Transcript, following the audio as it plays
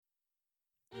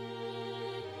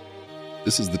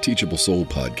This is the Teachable Soul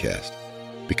podcast.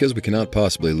 Because we cannot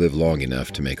possibly live long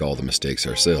enough to make all the mistakes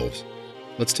ourselves,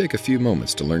 let's take a few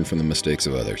moments to learn from the mistakes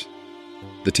of others.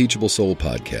 The Teachable Soul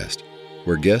podcast,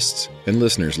 where guests and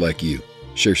listeners like you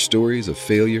share stories of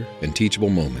failure and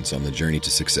teachable moments on the journey to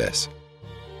success.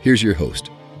 Here's your host,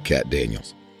 Kat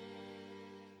Daniels.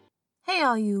 Hey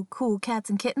all you cool cats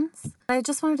and kittens. I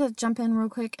just wanted to jump in real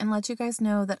quick and let you guys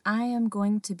know that I am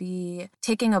going to be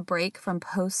taking a break from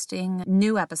posting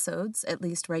new episodes, at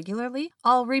least regularly.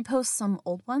 I'll repost some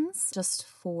old ones just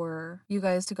for you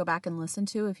guys to go back and listen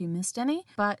to if you missed any.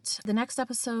 But the next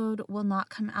episode will not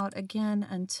come out again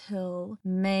until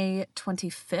May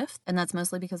 25th. And that's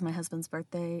mostly because my husband's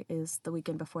birthday is the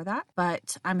weekend before that.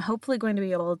 But I'm hopefully going to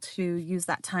be able to use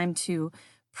that time to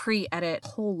pre-edit a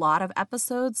whole lot of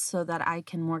episodes so that I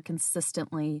can more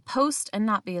consistently post and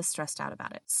not be as stressed out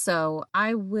about it. So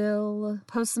I will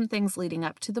post some things leading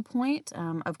up to the point.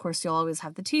 Of course, you'll always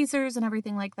have the teasers and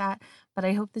everything like that, but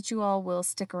I hope that you all will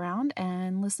stick around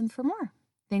and listen for more.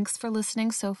 Thanks for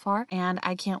listening so far, and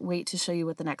I can't wait to show you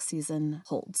what the next season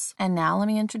holds. And now let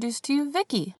me introduce to you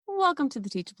Vicki. Welcome to the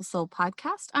Teachable Soul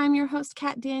podcast. I'm your host,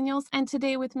 Kat Daniels, and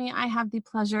today with me I have the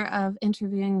pleasure of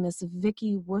interviewing Miss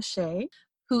Vicki Wusche,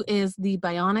 who is the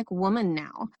bionic woman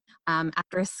now.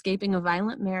 After escaping a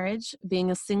violent marriage,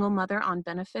 being a single mother on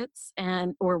benefits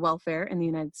or welfare in the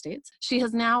United States, she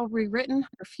has now rewritten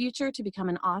her future to become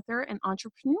an author and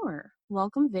entrepreneur.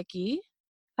 Welcome, Vicki.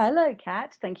 Hello,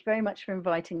 Kat. Thank you very much for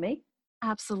inviting me.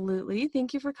 Absolutely.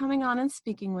 Thank you for coming on and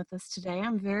speaking with us today.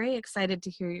 I'm very excited to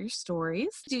hear your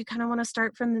stories. Do you kind of want to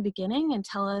start from the beginning and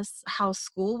tell us how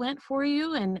school went for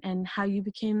you and how you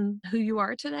became who you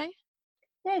are today?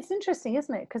 Yeah, it's interesting,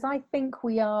 isn't it? Because I think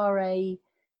we're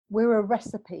a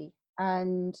recipe,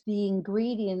 and the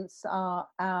ingredients are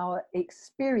our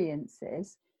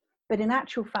experiences, but in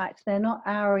actual fact, they're not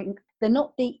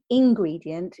the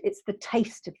ingredient. It's the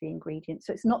taste of the ingredient.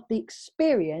 So it's not the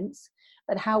experience,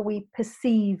 but how we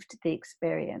perceived the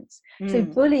experience. So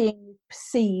bullying is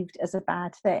perceived as a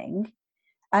bad thing,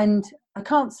 and I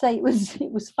can't say it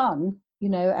was fun.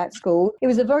 At school. It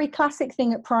was a very classic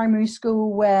thing at primary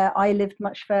school where I lived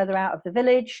much further out of the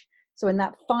village. So in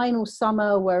that final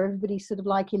summer where everybody's sort of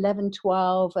like 11,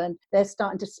 12 and they're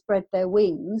starting to spread their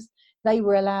wings, they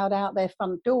were allowed out their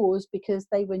front doors because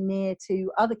they were near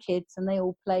to other kids and they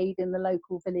all played in the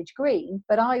local village green.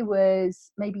 But I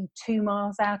was maybe 2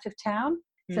 miles out of town.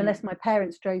 So unless my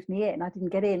parents drove me in, I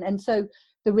didn't get in. And so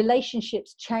the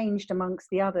relationships changed amongst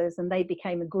the others and they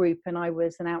became a group and I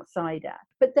was an outsider.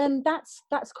 But then that's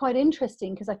quite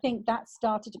interesting because I think that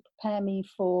started to prepare me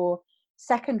for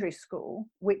secondary school,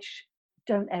 which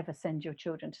don't ever send your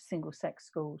children to single-sex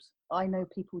schools. I know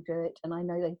people do it and I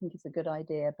know they think it's a good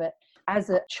idea. But as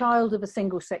a child of a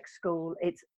single-sex school,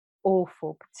 it's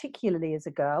awful, particularly as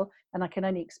a girl. And I can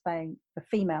only explain the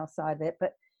female side of it.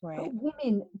 But Right.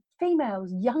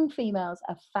 Young females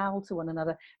are foul to one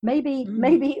another.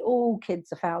 Maybe all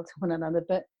kids are foul to one another,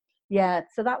 but yeah,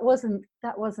 so that wasn't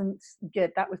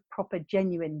good. That was proper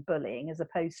genuine bullying as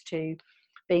opposed to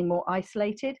being more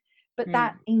isolated. But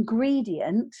that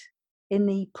ingredient in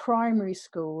the primary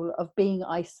school of being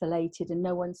isolated and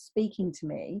no one speaking to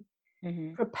me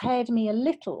prepared me a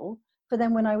little for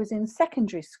then when I was in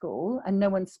secondary school and no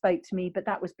one spoke to me, but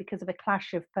that was because of a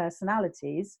clash of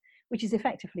personalities, which is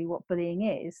effectively what bullying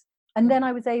is. And then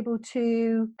I was able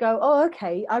to go, oh,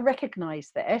 okay, I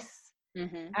recognize this.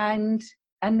 And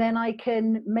then I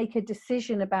can make a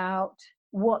decision about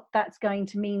what that's going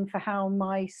to mean for how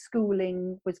my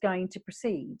schooling was going to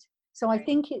proceed. So I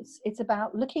think it's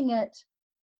about looking at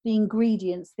the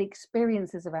ingredients, the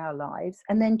experiences of our lives,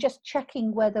 and then just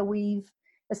checking whether we've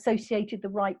associated the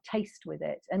right taste with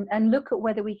it and look at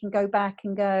whether we can go back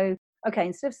and go, okay,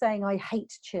 instead of saying I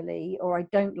hate chili or I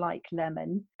don't like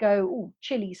lemon, go, oh,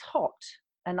 chili's hot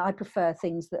and I prefer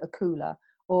things that are cooler,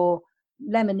 or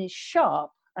lemon is sharp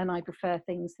and I prefer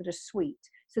things that are sweet,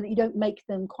 so that you don't make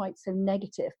them quite so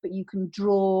negative, but you can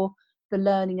draw the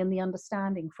learning and the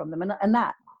understanding from them. And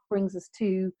that brings us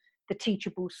to the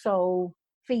teachable soul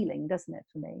feeling, doesn't it,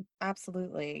 for me?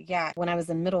 Absolutely. Yeah. When I was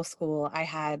in middle school, I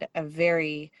had a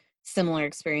very similar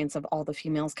experience of all the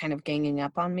females kind of ganging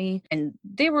up on me. And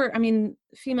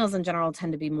females in general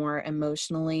tend to be more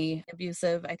emotionally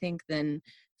abusive, I think, than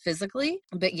physically.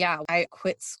 But yeah, I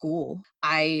quit school.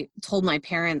 I told my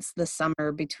parents this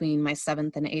summer between my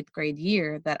 7th and 8th grade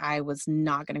year that I was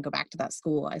not going to go back to that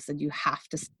school. I said, you have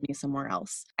to send me somewhere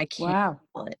else. I can't Wow.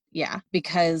 handle it. Yeah.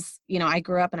 Because, I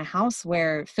grew up in a house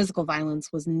where physical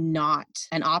violence was not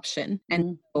an option.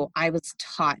 And so I was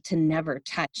taught to never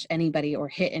touch anybody or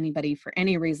hit anybody for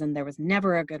any reason. There was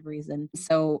never a good reason.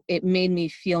 So it made me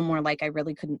feel more like I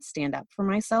really couldn't stand up for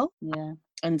myself. Yeah.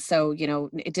 And so,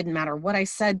 it didn't matter what I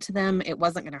said to them. It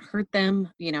wasn't going to hurt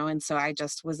them, and so I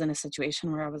just was in a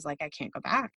situation where I was like, I can't go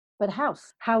back. But how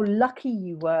lucky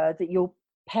you were that your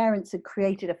parents had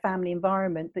created a family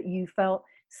environment that you felt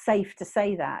safe to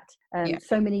say that. Yeah.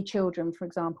 So many children, for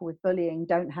example, with bullying,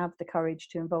 don't have the courage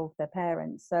to involve their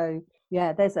parents. So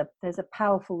yeah, there's a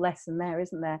powerful lesson there,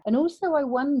 isn't there? And also, I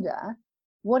wonder,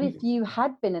 what if you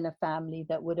had been in a family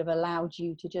that would have allowed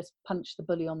you to just punch the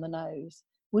bully on the nose?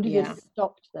 Would it have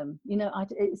stopped them?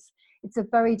 It's a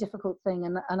very difficult thing.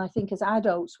 And I think as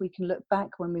adults, we can look back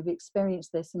when we've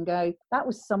experienced this and go, that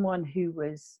was someone who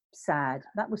was sad.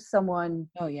 That was someone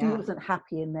who wasn't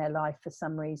happy in their life for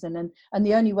some reason. And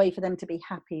the only way for them to be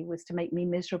happy was to make me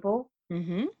miserable.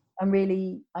 Mm-hmm. And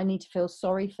really, I need to feel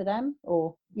sorry for them,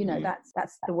 or,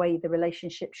 that's the way the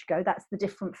relationship should go. That's the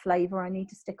different flavor I need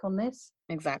to stick on this.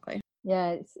 Exactly.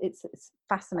 Yeah, it's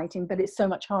fascinating, but it's so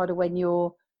much harder when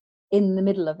you're in the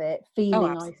middle of it,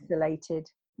 feeling isolated.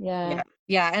 Yeah.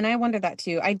 And I wonder that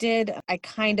too. I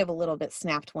kind of a little bit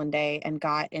snapped one day and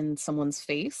got in someone's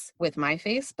face with my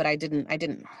face, but I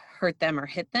didn't hurt them or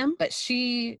hit them, but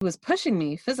she was pushing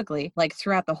me physically, like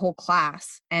throughout the whole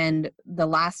class. And the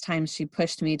last time she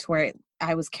pushed me to where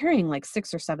I was carrying like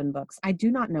 6 or 7 books. I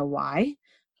do not know why,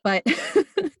 but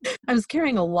I was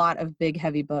carrying a lot of big,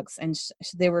 heavy books, and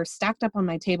they were stacked up on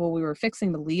my table. We were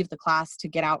fixing to leave the class to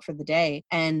get out for the day,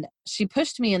 and she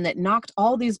pushed me and that knocked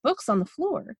all these books on the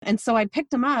floor. And so I picked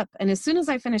them up, and as soon as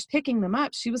I finished picking them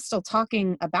up, she was still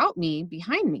talking about me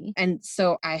behind me. And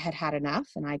so I had enough,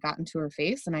 and I got into her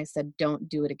face, and I said, don't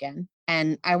do it again.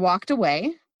 And I walked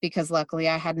away because luckily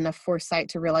I had enough foresight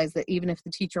to realize that even if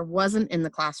the teacher wasn't in the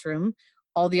classroom,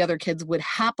 all the other kids would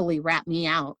happily rat me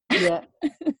out. Yeah.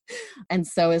 And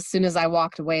so as soon as I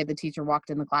walked away, the teacher walked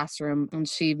in the classroom and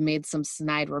she made some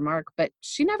snide remark, but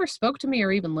she never spoke to me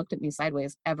or even looked at me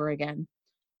sideways ever again.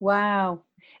 Wow.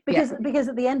 Because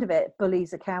at the end of it,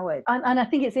 bullies are cowards. And I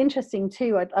think it's interesting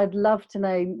too. I'd love to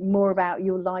know more about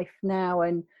your life now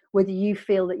and whether you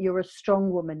feel that you're a strong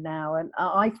woman now. And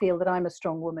I feel that I'm a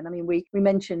strong woman. I mean, we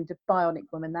mentioned a bionic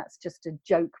woman. That's just a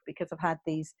joke because I've had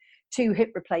these 2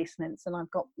 hip replacements and I've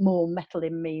got more metal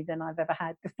in me than I've ever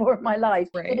had before in my life.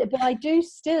 Right. But I do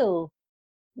still,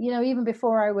 even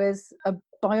before I was a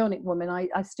bionic woman,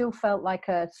 I still felt like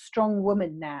a strong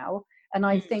woman now. And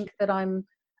I think that I'm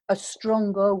a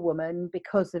stronger woman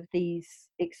because of these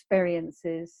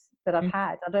experiences that I've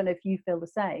had. I don't know if you feel the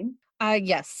same.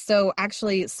 Yes. So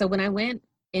when I went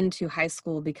into high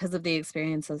school, because of the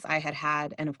experiences I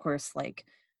had, and of course, like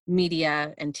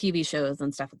media and TV shows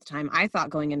and stuff at the time, I thought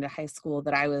going into high school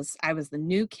that I was the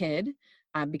new kid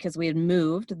because we had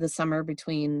moved the summer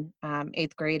between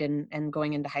 8th grade and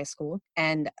going into high school.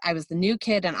 And I was the new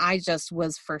kid, and I just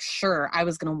was for sure I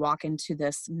was going to walk into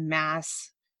this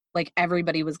mass, like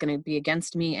everybody was going to be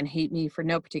against me and hate me for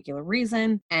no particular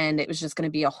reason. And it was just going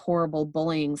to be a horrible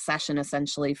bullying session,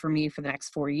 essentially, for me for the next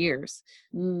 4 years.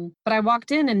 But I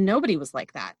walked in and nobody was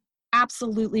like that.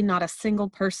 Absolutely not a single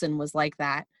person was like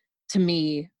that to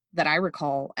me that I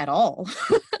recall at all.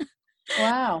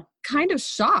 Wow. Kind of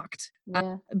shocked.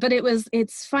 Yeah. But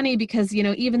it's funny because,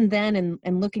 even then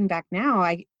and looking back now,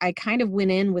 I kind of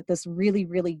went in with this really,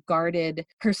 really guarded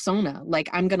persona. Like,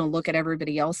 I'm going to look at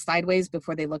everybody else sideways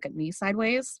before they look at me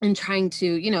sideways, and trying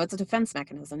to, it's a defense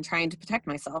mechanism, trying to protect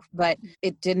myself. But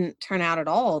it didn't turn out at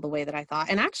all the way that I thought.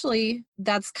 And actually,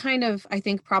 that's kind of, I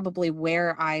think, probably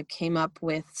where I came up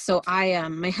with. So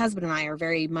my husband and I are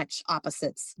very much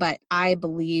opposites, but I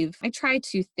try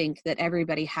to think that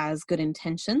everybody has good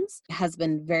intentions.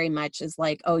 Husband very much is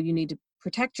like, oh, you need to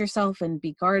protect yourself and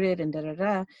be guarded and da da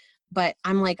da. But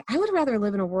I'm like, I would rather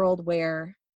live in a world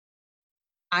where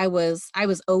I was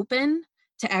open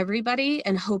to everybody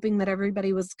and hoping that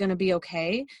everybody was going to be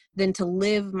okay than to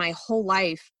live my whole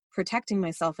life protecting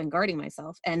myself and guarding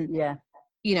myself. And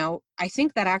I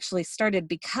think that actually started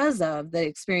because of the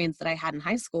experience that I had in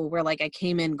high school, where like I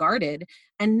came in guarded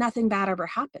and nothing bad ever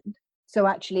happened. So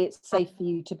actually it's safe for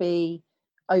you to be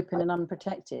open and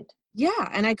unprotected. Yeah.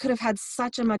 And I could have had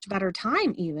such a much better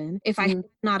time even if I had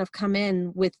not have come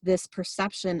in with this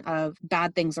perception of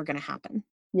bad things are going to happen.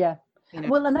 Yeah.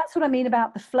 Well, and that's what I mean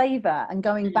about the flavor and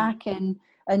going back and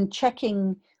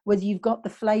checking whether you've got the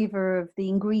flavor of the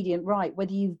ingredient right,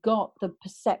 whether you've got the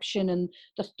perception and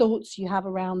the thoughts you have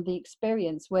around the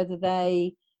experience, whether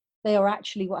they are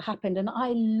actually what happened. And I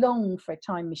long for a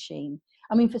time machine.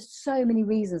 I mean, for so many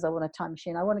reasons I want a time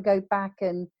machine. I want to go back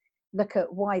and look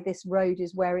at why this road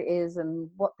is where it is, and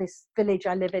what this village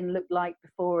I live in looked like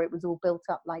before it was all built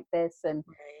up like this. And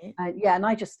yeah, and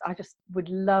I just would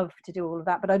love to do all of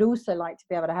that. But I'd also like to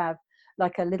be able to have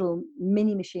like a little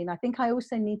mini machine. I think I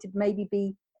also need to maybe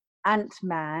be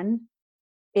Ant-Man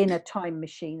in a time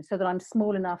machine, so that I'm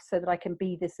small enough so that I can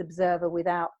be this observer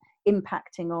without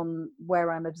impacting on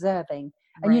where I'm observing.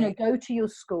 And, you know, go to your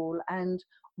school and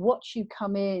watch you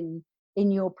come in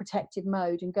your protective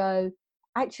mode and go,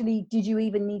 actually, did you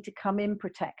even need to come in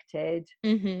protected?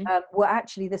 Well,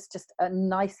 actually, there's just a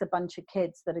nicer bunch of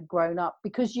kids that had grown up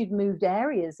because you'd moved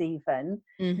areas even.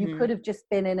 You could have just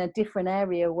been in a different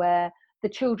area where the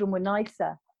children were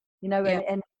nicer, you know,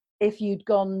 and if you'd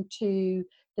gone to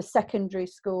the secondary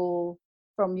school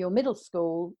from your middle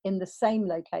school in the same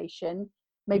location,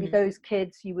 maybe those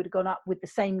kids, you would have gone up with the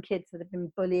same kids that have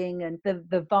been bullying, and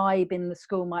the vibe in the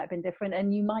school might have been different,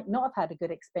 and you might not have had a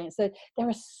good experience. So there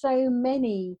are so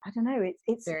many, I don't know,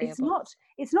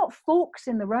 it's not forks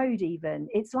in the road even.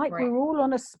 It's like we're all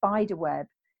on a spider web,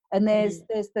 and there's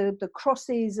the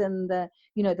crosses and the,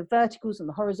 you know, the verticals and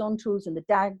the horizontals and the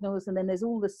diagonals, and then there's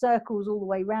all the circles all the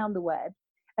way around the web.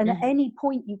 And at any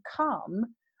point you come,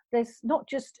 there's not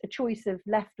just a choice of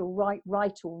left or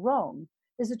right or wrong.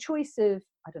 There's a choice of,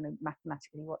 I don't know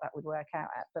mathematically what that would work out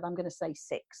at, but I'm going to say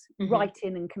 6. Write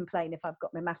in and complain if I've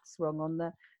got my maths wrong on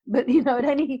the, but you know, at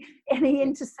any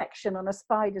intersection on a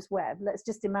spider's web, let's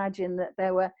just imagine that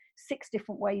there were 6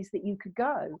 different ways that you could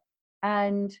go.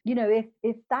 And, you know,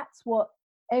 if that's what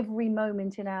every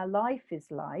moment in our life is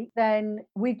like, then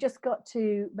we've just got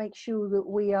to make sure that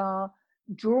we are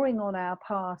drawing on our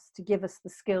past to give us the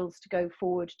skills to go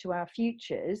forward to our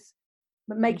futures,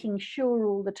 but making sure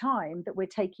all the time that we're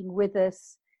taking with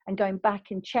us and going back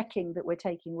and checking that we're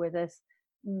taking with us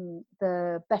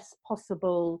the best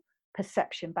possible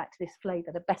perception, back to this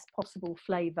flavor, the best possible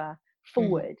flavor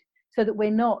forward, so that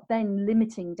we're not then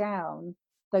limiting down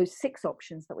those 6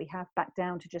 options that we have back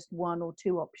down to just 1 or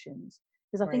 2 options.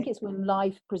 Because I think it's when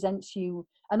life presents you,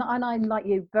 and I'm like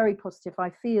you, very positive. I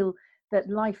feel that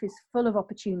life is full of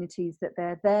opportunities, that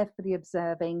they're there for the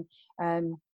observing.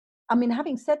 I mean,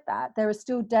 having said that, there are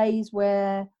still days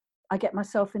where I get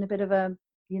myself in a bit of a,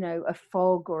 you know, a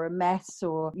fog or a mess,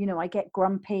 or, you know, I get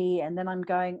grumpy, and then I'm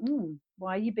going,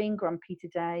 why are you being grumpy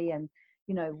today? And,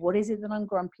 you know, what is it that I'm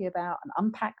grumpy about? And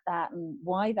unpack that, and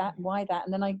why that, and why that.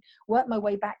 And then I work my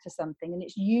way back to something. And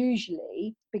it's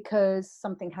usually because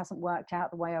something hasn't worked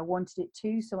out the way I wanted it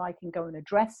to, so I can go and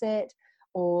address it.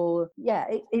 Or,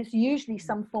 it's usually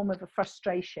some form of a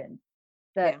frustration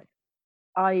that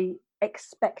I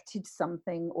expected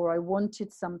something, or I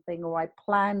wanted something, or I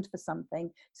planned for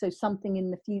something, so something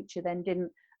in the future then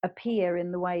didn't appear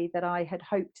in the way that I had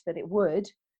hoped that it would,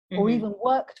 or even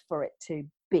worked for it to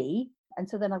be. And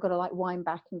so then I've got to like wind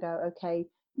back and go, okay,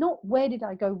 not where did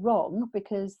I go wrong,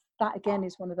 because that again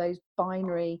is one of those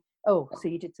binary, oh, so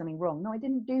you did something wrong. No, I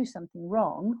didn't do something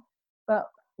wrong, but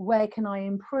where can I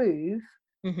improve?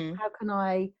 How can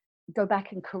I go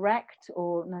back and correct?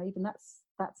 Or no, even that's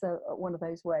one of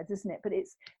those words, isn't it? But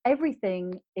it's,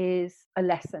 everything is a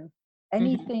lesson.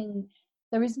 Anything,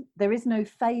 there is no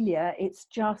failure. It's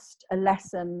just a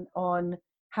lesson on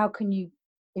how can you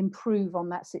improve on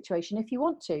that situation if you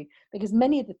want to, because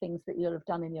many of the things that you'll have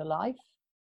done in your life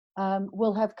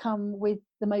will have come with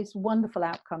the most wonderful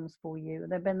outcomes for you,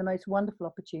 and they've been the most wonderful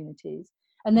opportunities.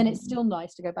 And then it's still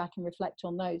nice to go back and reflect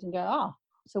on those and go,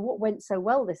 so what went so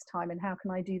well this time, and how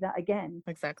can I do that again?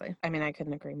 Exactly. I mean, I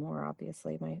couldn't agree more,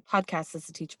 obviously. My podcast is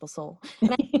A Teachable Soul.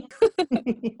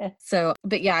 So,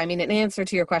 but yeah, I mean, in answer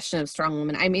to your question of strong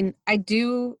woman, I mean, I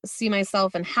do see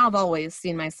myself, and have always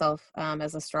seen myself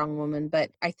as a strong woman,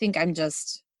 but I think I'm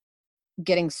just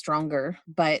getting stronger,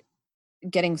 but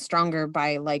getting stronger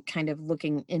by like kind of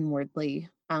looking inwardly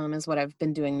is what I've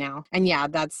been doing now. And yeah,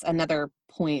 that's another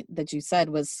point that you said,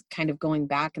 was kind of going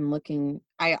back and looking.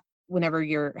 Whenever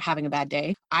you're having a bad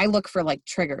day, I look for like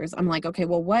triggers. I'm like, okay,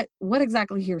 well, what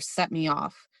exactly here set me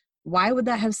off? Why would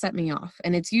that have set me off?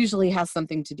 And it's usually has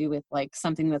something to do with like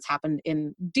something that's happened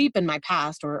deep in my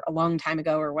past, or a long time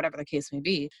ago, or whatever the case may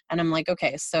be. And I'm like,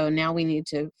 okay, so now we need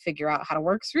to figure out how to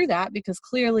work through that, because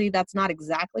clearly that's not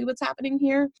exactly what's happening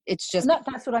here. It's just, and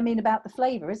that's what I mean about the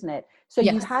flavor, isn't it? So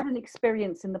you've had an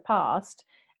experience in the past,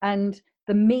 and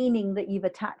the meaning that you've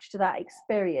attached to that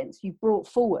experience, you've brought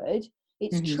forward.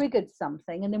 It's triggered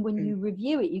something, and then when you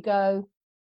review it, you go,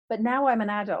 But now I'm an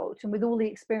adult, and with all the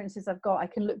experiences I've got, I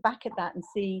can look back at that and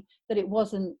see that it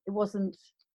wasn't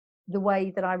the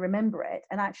way that I remember it,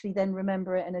 and actually then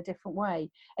remember it in a different way.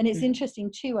 And it's interesting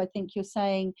too, I think you're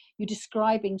saying you're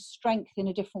describing strength in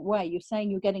a different way. You're saying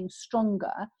you're getting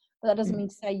stronger, but that doesn't mean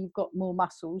to say you've got more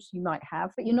muscles. You might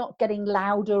have, but you're not getting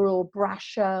louder or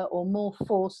brasher or more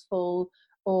forceful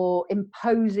or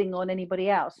imposing on anybody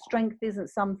else. Strength isn't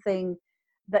something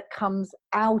that comes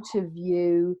out of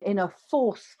you in a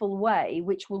forceful way,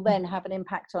 which will then have an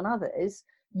impact on others.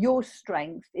 Your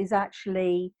strength is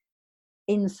actually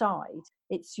inside.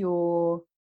 It's your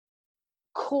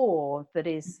core that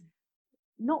is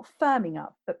not firming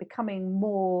up, but becoming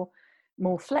more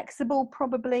flexible,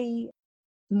 probably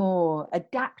more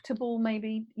adaptable,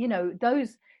 maybe. You know,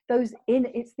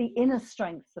 it's the inner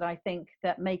strengths that I think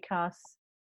that make us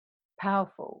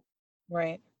powerful.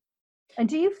 Right. And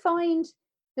do you find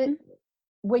that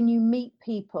when you meet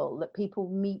people, that people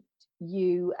meet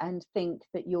you and think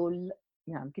that you're, you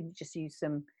know, I'm going to just use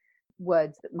some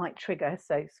words that might trigger,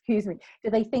 so excuse me, do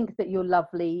they think that you're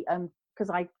lovely? Because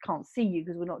I can't see you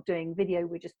because we're not doing video,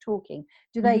 we're just talking.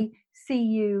 Do they see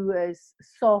you as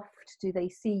soft? Do they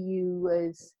see you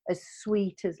as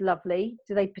sweet, as lovely?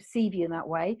 Do they perceive you in that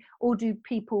way? Or do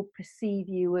people perceive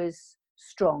you as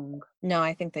strong? No,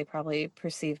 I think they probably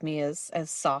perceive me as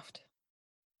soft.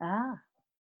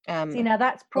 See, now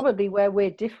that's probably where we're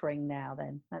differing now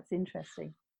then. That's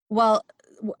interesting. Well,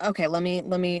 okay, let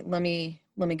me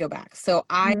go back. So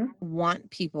I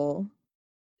want people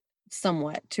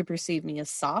somewhat to perceive me as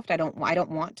soft. I don't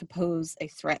want to pose a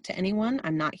threat to anyone.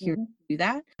 I'm not here to do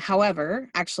that. However,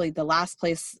 actually the last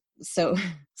place, so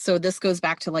this goes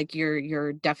back to like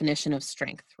your definition of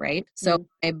strength, right? So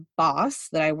my boss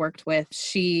that I worked with,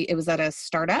 it was at a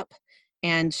startup,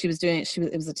 and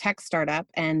it was a tech startup,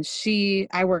 and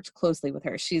I worked closely with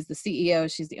her. She's the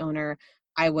CEO, she's the owner.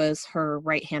 I was her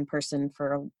right-hand person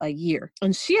for a year.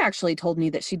 And she actually told me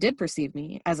that she did perceive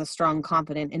me as a strong,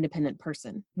 confident, independent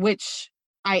person, which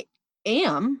I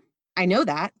am. I know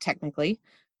that technically,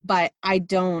 but I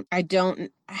don't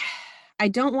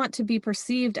want to be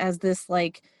perceived as this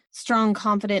like strong,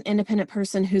 confident, independent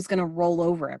person who's going to roll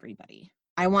over everybody.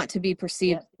 I want to be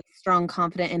perceived as a strong,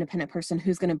 confident, independent person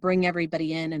who's going to bring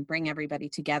everybody in and bring everybody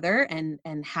together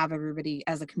and have everybody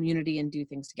as a community and do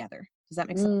things together. Does that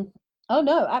make sense? Oh,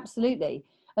 no, absolutely.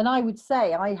 And I would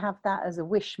say I have that as a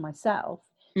wish myself.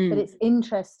 But it's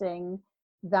interesting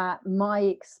that my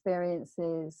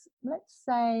experiences, let's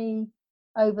say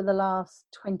over the last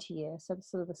 20 years, so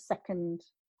sort of the second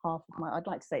half of I'd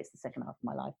like to say it's the second half of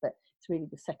my life, but it's really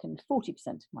the second 40%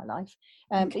 of my life.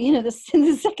 But, you know, the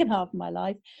second half of my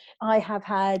life, I have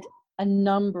had a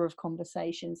number of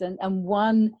conversations and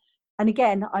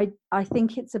again, I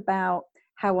think it's about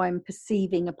how I'm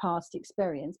perceiving a past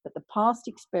experience. But the past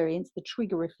experience, the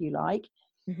trigger, if you like,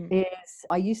 is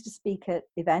I used to speak at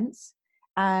events,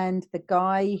 and the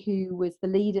guy who was the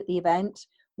lead at the event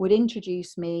would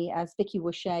introduce me as Vicki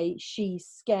Wusche, she's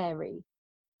scary.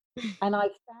 And I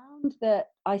found that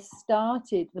I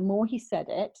started, the more he said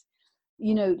it,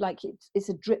 you know, like it's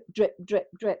a drip, drip, drip,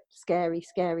 drip, scary,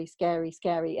 scary, scary,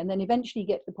 scary. And then eventually you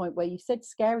get to the point where you've said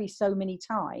scary so many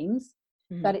times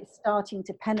that it's starting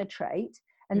to penetrate.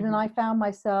 And then I found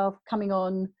myself coming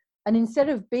on, and instead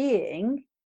of being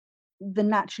the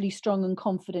naturally strong and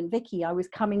confident Vicki, I was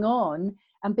coming on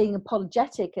and being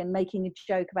apologetic and making a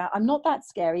joke about, I'm not that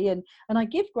scary, and I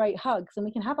give great hugs and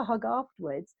we can have a hug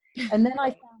afterwards. And then I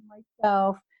found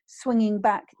myself swinging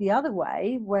back the other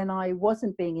way when I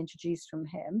wasn't being introduced from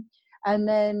him, and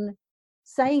then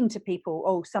saying to people,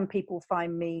 oh, some people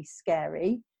find me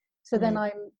scary. So then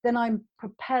I'm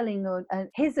propelling on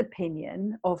his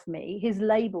opinion of me, his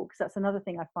label, because that's another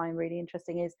thing I find really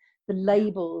interesting is the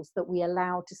labels that we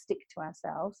allow to stick to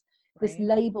ourselves. This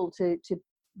label to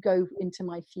go into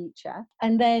my future,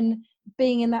 and then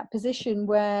being in that position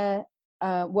where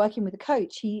working with a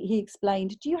coach, he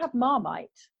explained, do you have Marmite?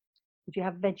 Do you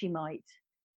have Vegemite?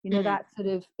 You know, that sort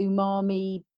of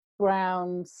umami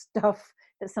brown stuff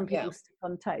that some people stick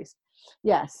on toast.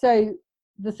 Yeah. So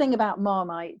the thing about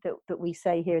Marmite that we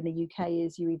say here in the UK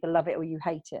is you either love it or you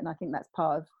hate it. And I think that's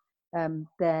part of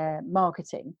their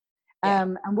marketing.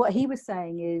 And what he was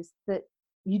saying is that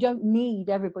you don't need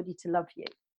everybody to love you.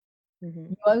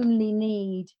 You only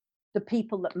need the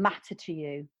people that matter to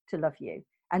you to love you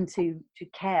and to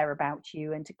care about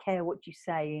you and to care what you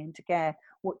say and to care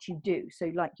what you do.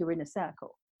 So like your inner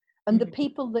circle. And the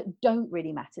people that don't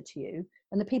really matter to you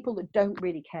and the people that don't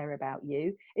really care about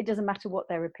you, it doesn't matter what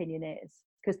their opinion is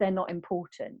because they're not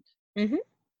important.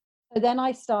 So then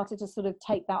I started to sort of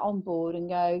take that on board and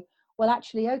go, well,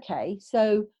 actually, okay,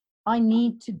 so I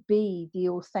need to be the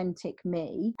authentic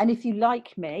me. And if you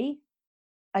like me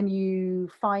and you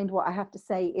find what I have to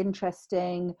say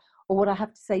interesting, or what I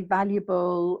have to say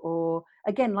valuable, or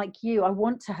again, like you, I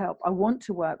want to help, I want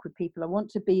to work with people, I want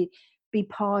to be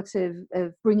part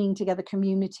of bringing together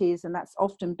communities. And that's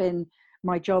often been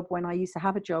my job when I used to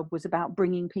have a job, was about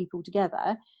bringing people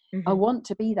together. Mm-hmm. I want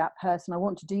to be that person, I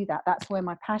want to do that. That's where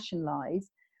my passion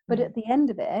lies. But Mm-hmm. at the end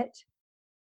of it,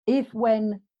 if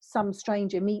when some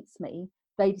stranger meets me,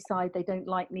 they decide they don't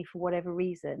like me for whatever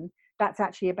reason, that's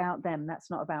actually about them, that's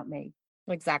not about me.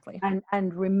 Exactly.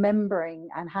 And remembering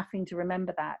and having to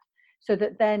remember that, so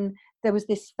that then there was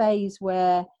this phase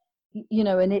where, you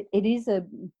know, and it is a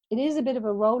bit of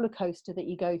a roller coaster that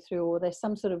you go through, or there's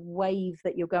some sort of wave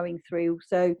that you're going through.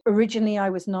 So originally I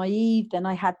was naive, then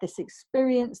I had this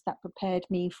experience that prepared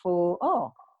me for,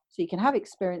 so you can have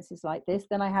experiences like this.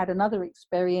 Then I had another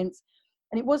experience,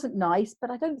 and it wasn't nice, but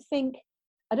I don't think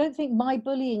my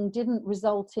bullying didn't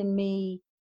result in me,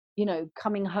 you know,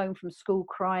 coming home from school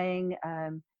crying.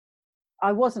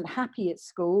 I wasn't happy at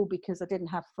school because I didn't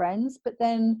have friends, but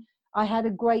then I had a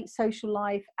great social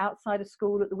life outside of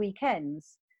school at the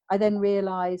weekends. I then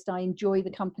realized I enjoy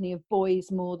the company of boys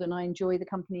more than I enjoy the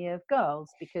company of girls,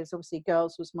 because obviously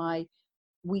girls was my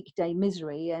weekday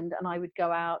misery, and I would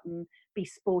go out and be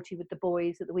sporty with the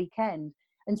boys at the weekend.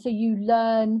 And so you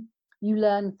learn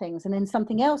things, and then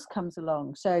something else comes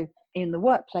along. So in the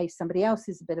workplace, somebody else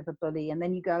is a bit of a bully, and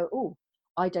then you go, oh,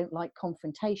 I don't like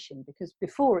confrontation, because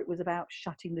before it was about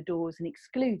shutting the doors and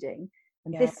excluding,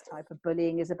 and this type of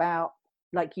bullying is about,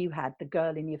 like you had, the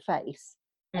girl in your face,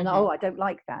 and I don't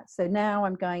like that. So now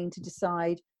I'm going to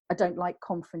decide I don't like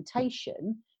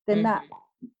confrontation. Then that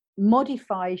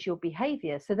modifies your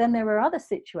behavior. So then there are other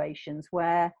situations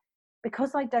where,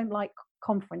 because I don't like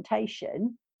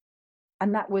confrontation,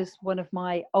 and that was one of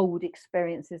my old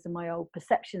experiences and my old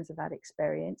perceptions of that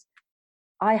experience,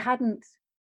 I hadn't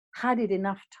had it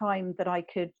enough time that I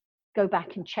could go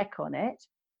back and check on it.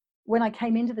 When I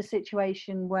came into the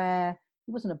situation where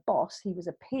he wasn't a boss, he was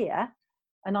a peer,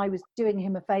 and I was doing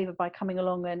him a favor by coming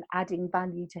along and adding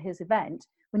value to his event,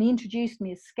 when he introduced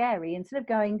me as scary, instead of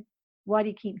going, why do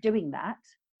you keep doing that?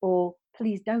 Or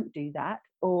please don't do that.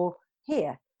 Or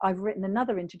here, I've written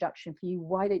another introduction for you.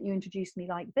 Why don't you introduce me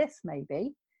like this,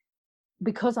 maybe?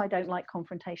 Because I don't like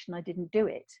confrontation, I didn't do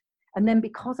it. And then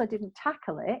because I didn't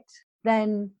tackle it,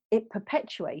 then it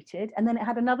perpetuated, and then it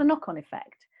had another knock-on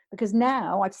effect, because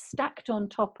now I've stacked on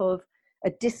top of a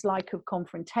dislike of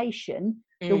confrontation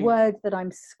the word that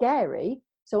I'm scary.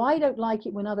 So I don't like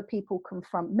it when other people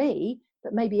confront me,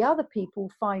 but maybe other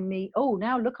people find me, oh,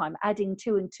 now look, I'm adding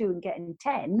 2 and 2 and getting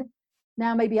 10.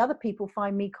 Now maybe other people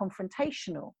find me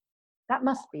confrontational. That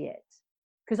must be it,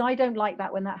 because I don't like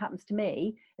that when that happens to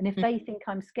me. And if they think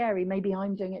I'm scary, maybe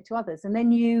I'm doing it to others. And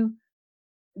then you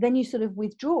sort of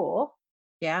withdraw.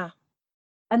 Yeah.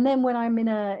 And then when I'm in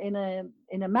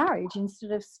a marriage,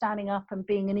 instead of standing up and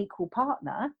being an equal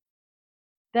partner,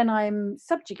 then I'm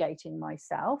subjugating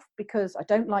myself, because I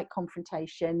don't like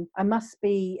confrontation. I must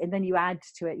be, and then you add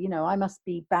to it, you know, I must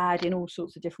be bad in all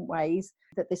sorts of different ways,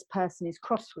 that this person is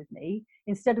cross with me,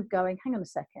 instead of going, hang on a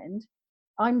second,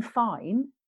 I'm fine.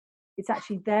 It's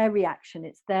actually their reaction.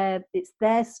 It's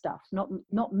their stuff,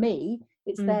 not me.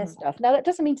 It's their stuff. Now, that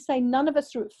doesn't mean to say none of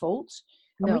us are at fault,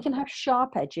 and we can have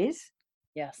sharp edges.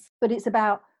 Yes. But it's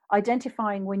about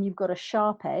identifying when you've got a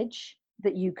sharp edge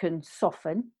that you can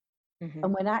soften,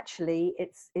 and when actually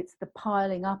it's the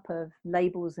piling up of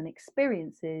labels and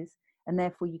experiences, and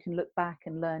therefore you can look back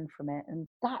and learn from it. And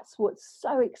that's what's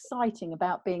so exciting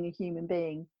about being a human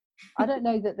being. I don't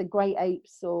know that the great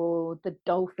apes or the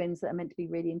dolphins that are meant to be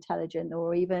really intelligent,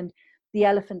 or even the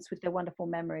elephants with their wonderful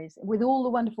memories, with all the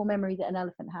wonderful memory that an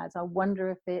elephant has, I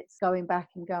wonder if it's going back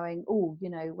and going, oh,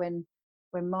 you know, when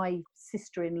my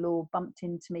sister-in-law bumped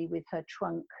into me with her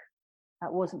trunk,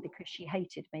 that wasn't because she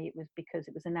hated me, it was because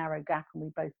it was a narrow gap and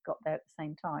we both got there at the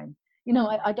same time. You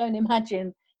know, I don't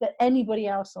imagine that anybody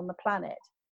else on the planet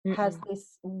has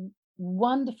this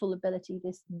wonderful ability,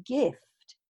 this gift,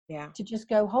 to just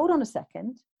go, hold on a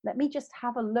second, let me just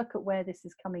have a look at where this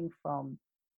is coming from.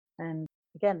 And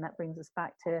again, that brings us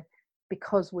back to,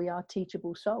 because we are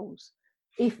teachable souls,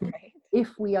 if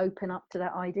we open up to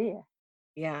that idea.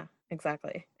 Yeah,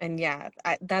 exactly. And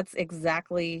that's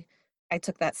exactly, I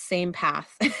took that same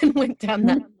path and went down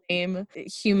that same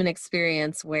human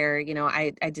experience where, you know,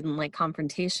 I didn't like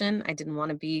confrontation. I didn't want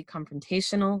to be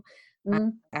confrontational.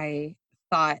 I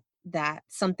thought that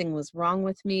something was wrong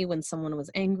with me when someone was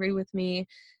angry with me,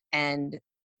 and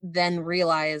then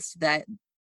realized that,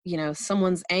 you know,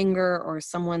 someone's anger or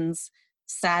someone's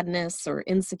sadness or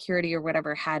insecurity or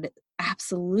whatever had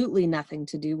absolutely nothing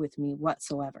to do with me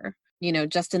whatsoever. You know,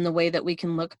 just in the way that we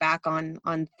can look back on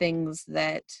things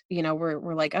that, you know,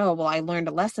 we're like, oh, well, I learned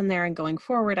a lesson there, and going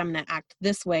forward, I'm going to act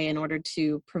this way in order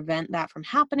to prevent that from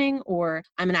happening, or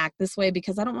I'm going to act this way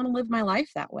because I don't want to live my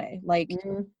life that way. Like,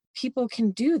 people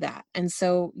can do that. And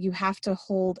so you have to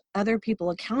hold other people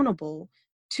accountable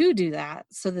to do that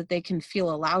so that they can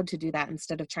feel allowed to do that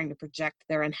instead of trying to project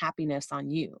their unhappiness on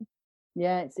you.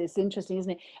 Yeah, it's interesting,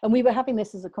 isn't it? And we were having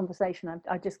this as a conversation.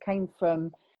 I just came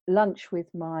from lunch with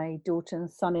my daughter and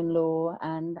son-in-law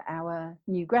and our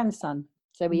new grandson.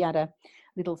 So we had a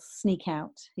little sneak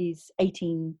out. He's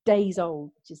 18 days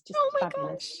old, which is just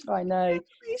fabulous. Gosh. I know,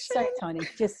 so tiny,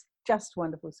 just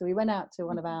wonderful. So we went out to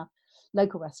one of our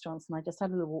local restaurants, and I just had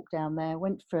a little walk down there,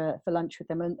 went for lunch with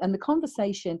them, and the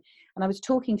conversation, and I was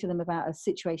talking to them about a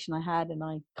situation I had, and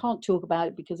I can't talk about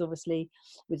it because obviously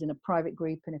it was in a private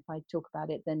group, and if I talk about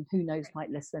it, then who knows might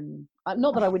listen.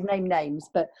 Not that I would name names,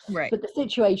 but the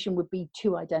situation would be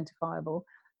too identifiable.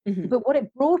 But what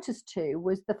it brought us to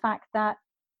was the fact that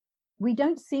we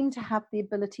don't seem to have the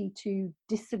ability to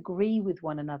disagree with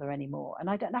one another anymore. And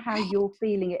I don't know how you're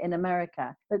feeling it in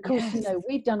America. But of course, you know,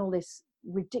 we've done all this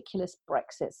ridiculous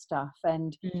Brexit stuff,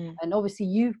 and obviously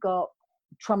you've got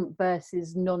Trump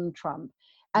versus non-Trump,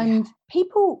 and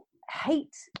people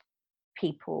hate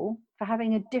people for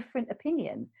having a different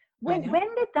opinion. When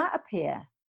did that appear?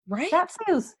 Right. That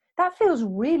feels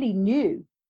really new.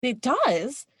 It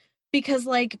does, because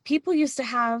like people used to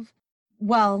have,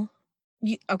 well,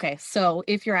 okay, so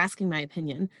if you're asking my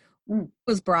opinion,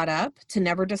 was brought up to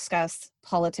never discuss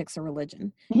politics or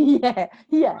religion. Yeah.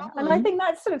 And I think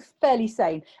that's sort of fairly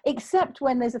sane, except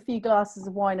when there's a few glasses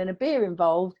of wine and a beer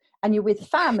involved and you're with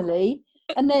family,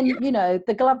 and then, you know,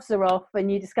 the gloves are off and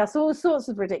you discuss all sorts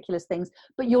of ridiculous things,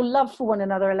 but your love for one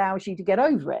another allows you to get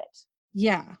over it.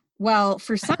 Yeah. Well,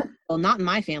 for some people, not in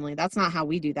my family, that's not how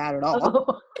we do that at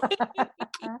all.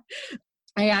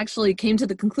 I actually came to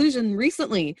the conclusion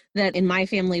recently that in my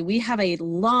family, we have a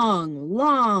long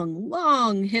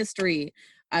history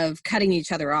of cutting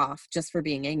each other off just for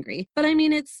being angry. But I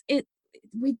mean,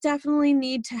 we definitely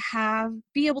need to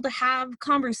be able to have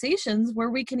conversations where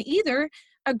we can either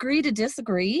agree to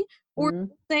disagree or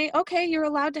say, okay, you're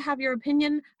allowed to have your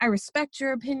opinion. I respect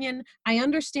your opinion. I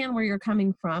understand where you're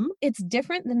coming from. It's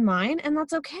different than mine, and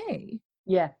that's okay.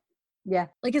 Yeah.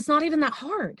 Like, it's not even that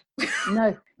hard.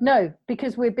 No,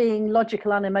 because we're being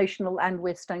logical, unemotional, and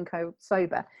we're stone cold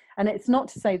sober. And it's not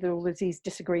to say that all of these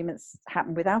disagreements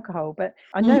happen with alcohol, but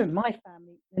I know in my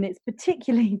family, and it's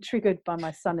particularly triggered by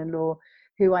my son-in-law,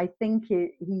 who I think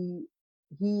he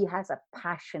has a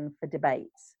passion for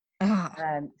debates.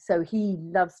 So he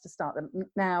loves to start them.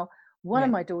 Now, one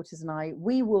of my daughters and I,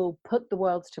 we will put the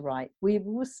worlds to right. We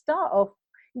will start off,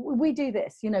 we do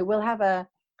this, you know, we'll have a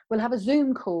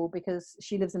Zoom call because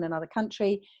she lives in another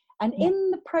country. And in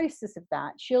the process of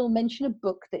that, she'll mention a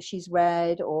book that she's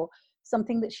read or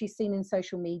something that she's seen in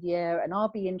social media, and I'll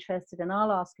be interested and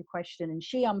I'll ask a question, and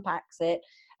she unpacks it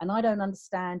and I don't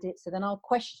understand it. So then I'll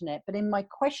question it. But in my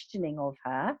questioning of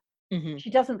her, she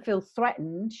doesn't feel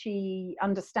threatened. She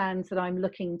understands that I'm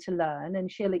looking to learn,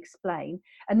 and she'll explain.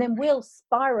 And then we'll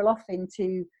spiral off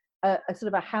into a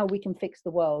sort of a how we can fix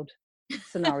the world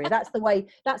scenario. That's the way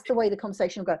the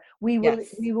conversation will go. We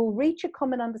will reach a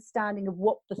common understanding of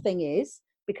what the thing is,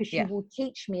 because she will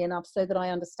teach me enough so that I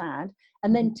understand,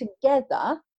 and then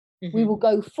together we will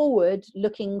go forward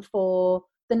looking for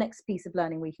the next piece of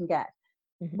learning we can get.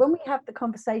 When we have the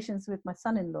conversations with my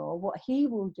son-in-law, what he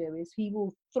will do is he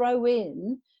will throw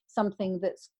in something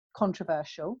that's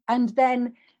controversial, and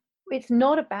then it's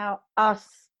not about us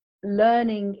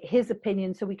learning his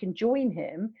opinion so we can join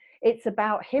him. It's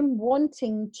about him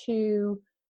wanting to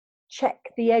check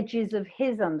the edges of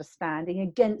his understanding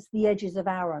against the edges of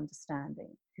our understanding.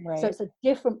 So it's a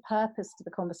different purpose to the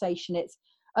conversation. It's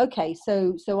okay,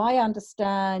 so I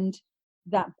understand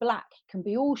that black can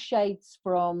be all shades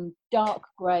from dark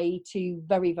grey to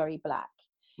very, very black.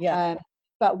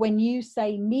 But when you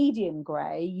say medium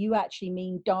grey, you actually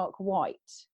mean dark white.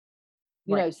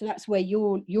 You know, so that's where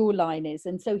your line is.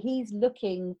 And so he's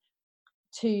looking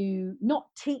to not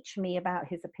teach me about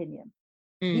his opinion.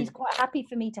 He's quite happy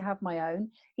for me to have my own.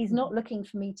 He's not looking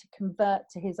for me to convert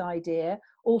to his idea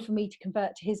or for me to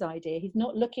convert to his idea. He's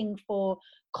not looking for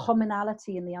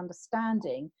commonality in the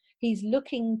understanding. He's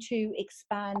looking to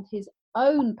expand his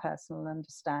own personal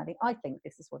understanding. I think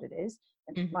this is what it is.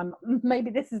 Maybe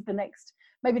this is the next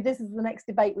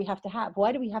debate we have to have.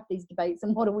 Why do we have these debates,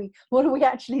 and what are we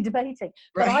actually debating?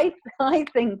 But I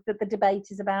think that the debate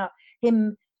is about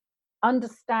him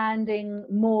understanding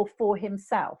more for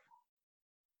himself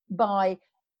by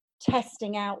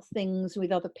testing out things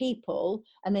with other people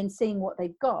and then seeing what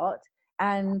they've got.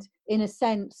 And in a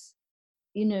sense,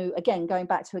 you know, again, going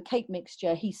back to a cake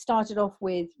mixture, he started off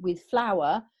with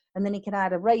flour, and then he could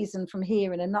add a raisin from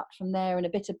here and a nut from there and a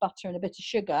bit of butter and a bit of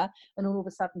sugar, and all of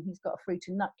a sudden he's got a fruit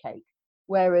and nut cake.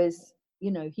 Whereas,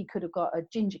 you know, he could have got a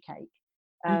ginger cake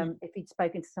if he'd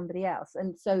spoken to somebody else.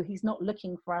 And so he's not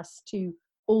looking for us to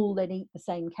all then eat the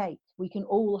same cake. We can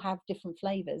all have different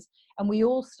flavors, and we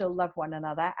all still love one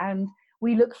another, and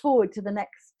we look forward to the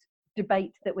next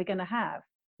debate that we're going to have.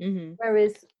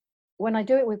 Whereas when I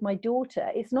do it with my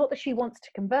daughter, it's not that she wants to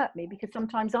convert me, because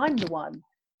sometimes I'm the one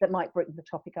that might bring the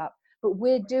topic up, but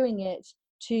we're doing it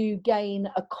to gain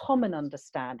a common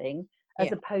understanding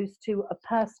as opposed to a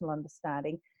personal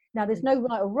understanding. Now, there's no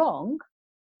right or wrong.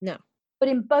 No. But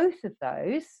in both of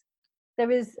those,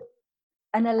 there is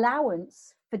an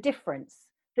allowance for difference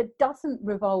that doesn't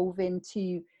revolve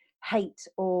into hate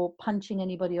or punching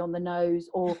anybody on the nose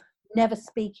or never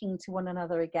speaking to one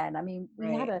another again. I mean,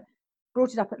 we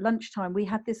brought it up at lunchtime. We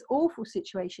had this awful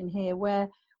situation here where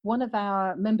one of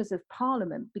our members of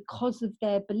parliament, because of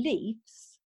their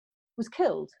beliefs, was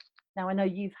killed. Now, I know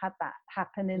you've had that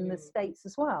happen in the States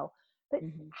as well, but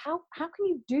how can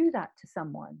you do that to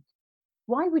someone?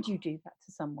 Why would you do that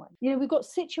to someone? You know, we've got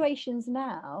situations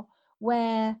now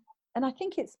where, and I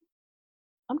think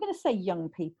I'm going to say young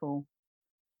people,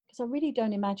 because I really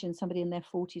don't imagine somebody in their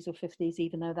 40s or 50s,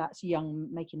 even though that's young,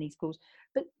 making these calls.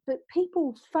 But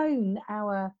people phone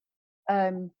our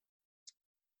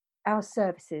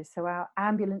services, so our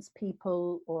ambulance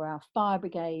people or our fire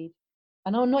brigade.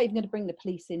 And I'm not even going to bring the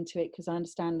police into it, because I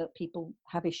understand that people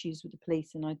have issues with the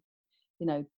police, and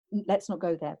let's not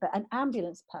go there. But an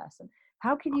ambulance person,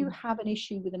 how can you have an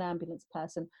issue with an ambulance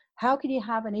person? How can you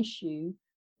have an issue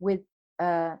with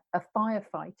a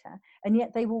firefighter? And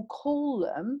yet they will call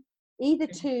them either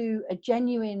to a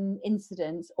genuine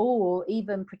incident or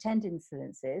even pretend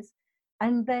incidences,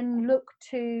 and then look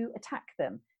to attack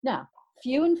them. Now,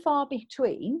 few and far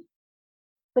between,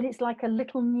 but it's like a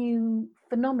little new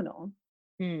phenomenon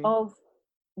of,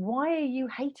 why are you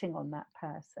hating on that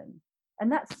person?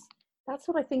 And that's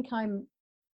what I think I'm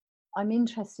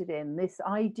interested in, this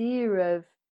idea of,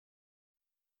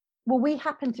 well, we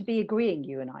happen to be agreeing,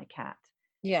 you and I, Kat.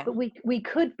 Yeah. But we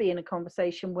could be in a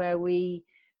conversation where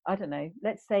I don't know,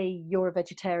 let's say you're a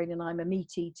vegetarian and I'm a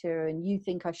meat eater, and you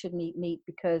think I shouldn't eat meat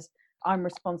because I'm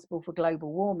responsible for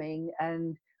global warming,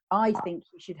 and I think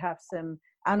you should have some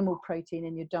animal protein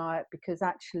in your diet because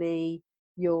actually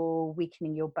you're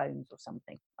weakening your bones or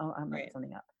something. Oh, I'm making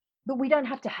something up. But we don't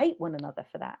have to hate one another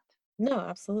for that. No,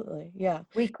 absolutely. Yeah.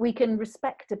 We can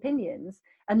respect opinions,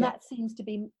 and that seems to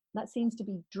be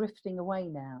drifting away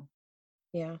now.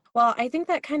 Yeah. Well, I think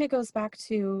that kind of goes back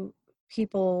to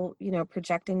people, you know,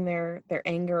 projecting their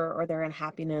anger or their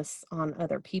unhappiness on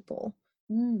other people.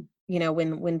 You know,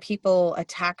 when people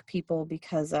attack people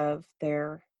because of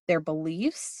their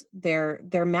beliefs, they're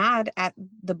mad at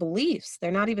the beliefs.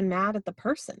 They're not even mad at the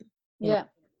person. You know?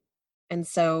 And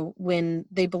so when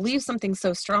they believe something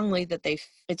so strongly that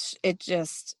it's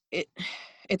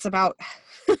about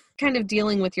kind of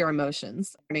dealing with your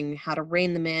emotions, learning how to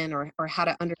rein them in, or how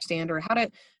to understand, or how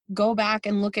to go back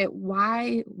and look at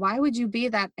why would you be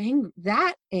that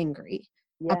angry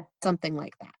at something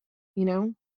like that, you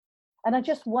know? And I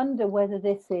just wonder whether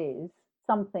this is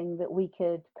something that we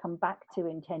could come back to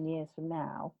in 10 years from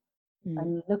now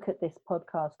and look at this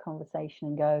podcast conversation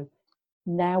and go,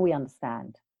 now we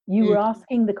understand. You were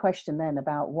asking the question then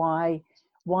about why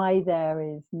there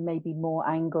is maybe more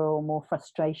anger or more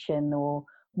frustration or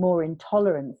more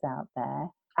intolerance out there.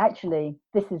 Actually,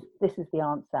 this is the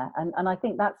answer. And I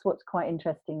think that's what's quite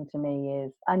interesting to me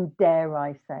is, and dare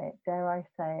I say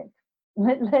it,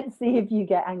 let's see if you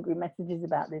get angry messages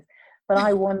about this, but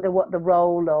I wonder what the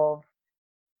role of,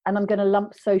 and I'm going to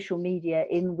lump social media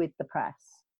in with the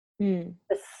press, the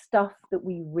stuff that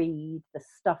we read, the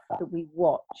stuff that we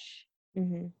watch,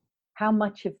 how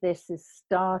much of this is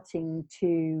starting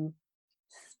to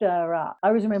stir up. I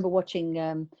always remember watching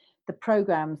the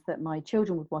programs that my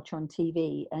children would watch on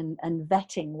TV and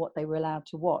vetting what they were allowed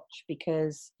to watch,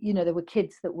 because, you know, there were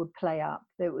kids that would play up.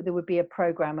 There would be a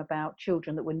program about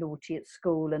children that were naughty at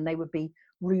school and they would be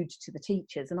rude to the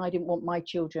teachers. And I didn't want my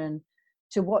children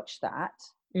to watch that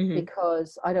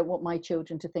because I don't want my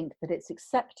children to think that it's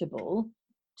acceptable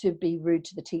to be rude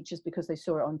to the teachers because they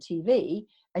saw it on TV.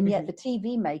 And yet the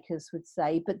TV makers would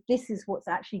say, but this is what's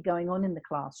actually going on in the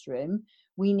classroom.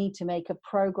 We need to make a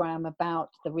program about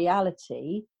the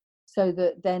reality so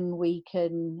that then we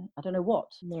can, I don't know what,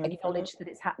 acknowledge that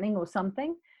it's happening or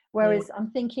something. Whereas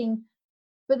I'm thinking,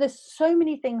 but there's so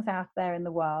many things out there in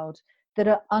the world that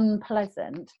are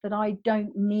unpleasant that I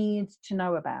don't need to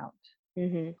know about.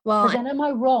 Well, But then am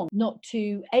I wrong not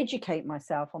to educate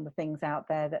myself on the things out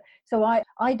there that, so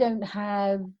I don't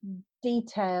have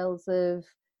details of,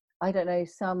 I don't know,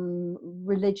 some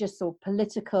religious or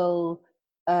political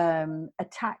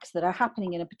attacks that are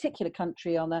happening in a particular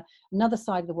country on another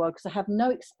side of the world, because I have no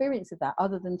experience of that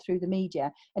other than through the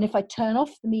media. And if I turn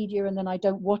off the media and then I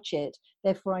don't watch it,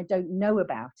 therefore I don't know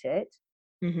about it,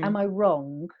 am I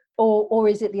wrong? Or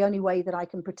is it the only way that I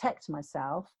can protect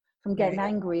myself from getting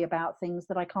angry about things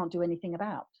that I can't do anything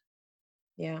about?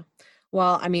 Yeah.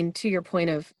 Well, I mean, to your point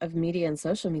of media and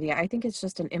social media, I think it's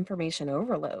just an information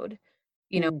overload.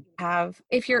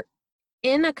 If you're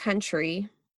in a country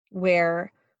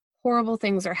where horrible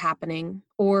things are happening,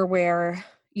 or where,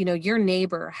 your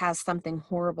neighbor has something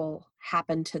horrible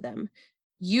happen to them,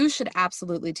 you should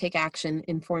absolutely take action,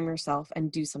 inform yourself,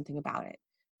 and do something about it.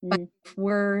 But if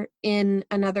we're in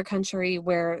another country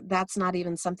where that's not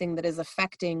even something that is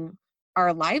affecting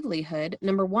our livelihood,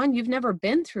 number one, you've never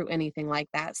been through anything like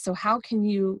that. So how can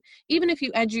you, even if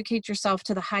you educate yourself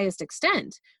to the highest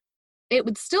extent, it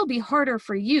would still be harder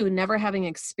for you, never having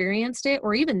experienced it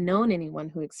or even known anyone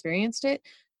who experienced it,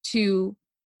 to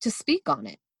speak on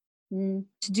it,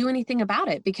 to do anything about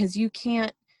it, because you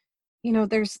can't,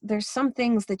 there's some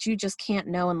things that you just can't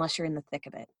know unless you're in the thick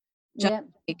of it. Just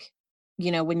like,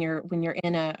 when you're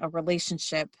in a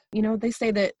relationship, they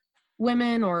say that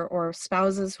women or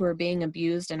spouses who are being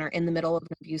abused and are in the middle of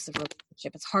an abusive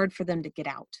relationship, it's hard for them to get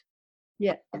out.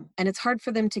 Yeah. And it's hard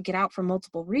for them to get out for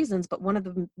multiple reasons, but one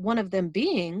of them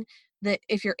being that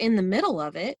if you're in the middle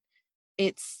of it,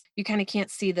 you kind of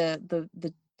can't see the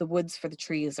woods for the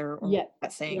trees, or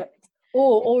that saying. Yeah.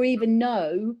 Or even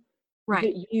know right.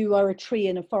 that you are a tree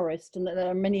in a forest and that there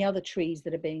are many other trees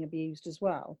that are being abused as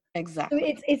well.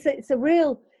 Exactly.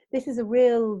 So this is a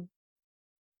real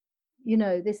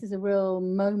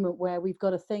moment where we've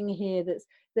got a thing here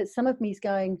that some of me is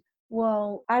going,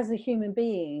 well, as a human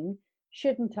being,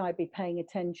 shouldn't I be paying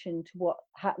attention to what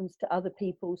happens to other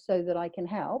people so that I can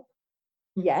help?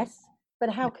 Yes, but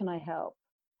how can I help?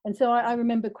 And so I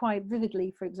remember quite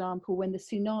vividly, for example, when the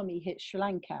tsunami hit Sri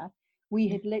Lanka, we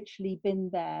had literally been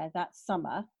there that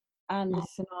summer, and the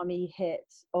tsunami hit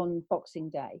on Boxing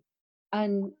Day.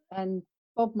 And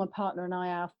Bob, my partner, and I,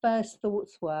 our first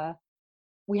thoughts were,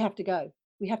 we have to go.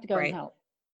 We have to go and help.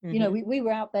 We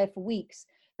were out there for weeks.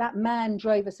 That man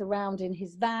drove us around in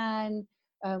his van.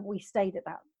 We stayed at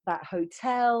that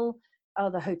hotel.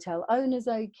 Are the hotel owners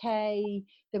okay?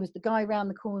 There was the guy around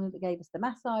the corner that gave us the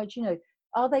massage.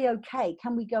 Are they okay?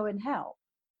 Can we go and help?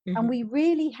 And we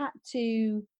really had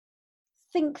to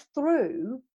think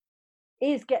through,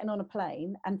 is getting on a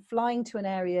plane and flying to an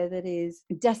area that is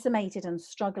decimated and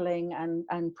struggling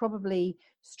and probably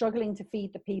struggling to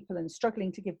feed the people and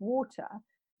struggling to give water,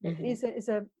 is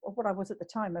a what I was at the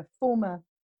time, a former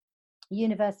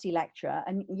university lecturer.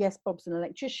 And yes, Bob's an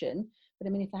electrician, but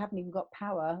I mean, if they haven't even got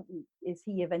power, is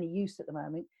he of any use at the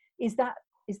moment? Is that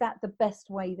the best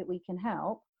way that we can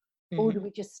help? Or do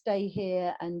we just stay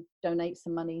here and donate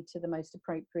some money to the most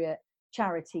appropriate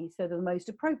charity so that the most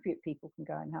appropriate people can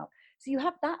go and help? So you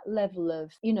have that level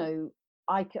of,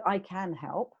 I can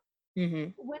help.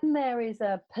 When there is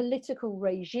a political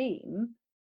regime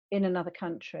in another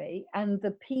country and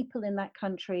the people in that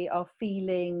country are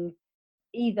feeling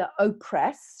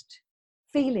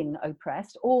feeling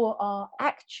oppressed or are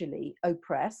actually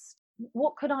oppressed,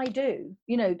 what could I do?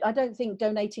 I don't think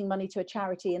donating money to a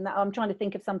charity, and that I'm trying to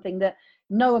think of something that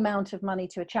no amount of money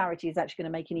to a charity is actually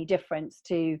going to make any difference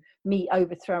to me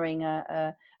overthrowing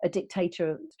a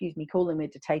dictator. Excuse me, calling me a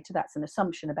dictator, that's an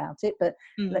assumption about it, but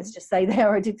let's just say they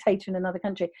are a dictator in another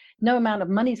country. No amount of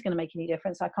money is going to make any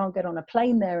difference. I can't get on a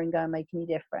plane there and go and make any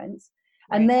difference.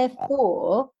 And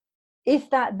therefore, if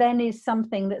that then is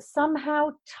something that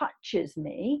somehow touches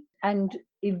me and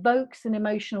evokes an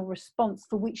emotional response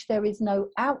for which there is no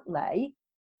outlay,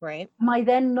 am I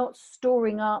then not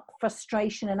storing up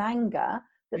frustration and anger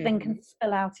that then can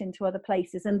spill out into other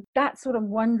places? And that's what I'm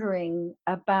wondering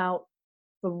about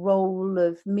the role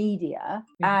of media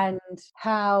and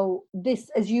how this,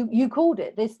 as you called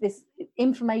it, this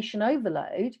information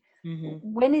overload,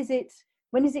 when is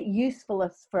it useful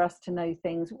for us to know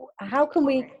things? How can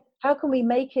we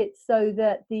make it so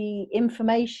that the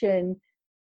information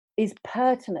is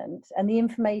pertinent and the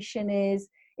information is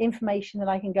information that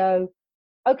I can go,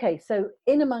 okay, so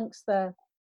in amongst the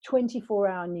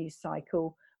 24-hour news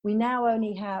cycle, we now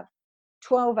only have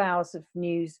 12 hours of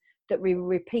news that we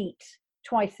repeat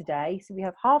twice a day. So we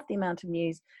have half the amount of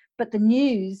news, but the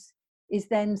news is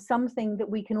then something that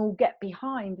we can all get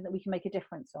behind and that we can make a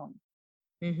difference on.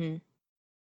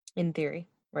 In theory.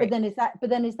 But then is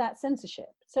that censorship?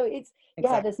 So it's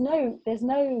Exactly. there's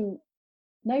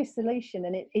no solution,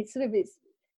 and it's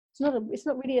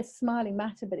not really a smiling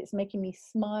matter, but it's making me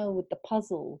smile with the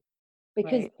puzzle,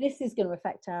 because this is going to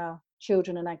affect our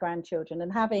children and our grandchildren.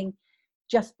 And having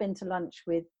just been to lunch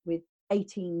with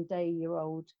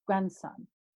 18-year-old grandson,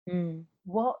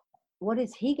 what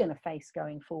is he going to face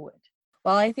going forward?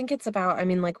 Well, I think it's about, I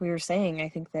mean, like we were saying, I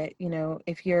think that, you know,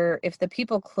 if the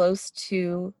people close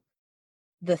to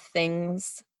the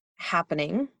things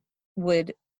happening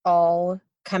would all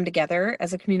come together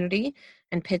as a community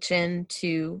and pitch in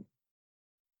to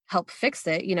help fix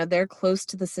it, you know, they're close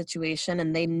to the situation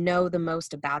and they know the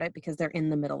most about it because they're in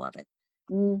the middle of it.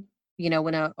 You know,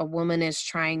 when a woman is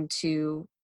trying to,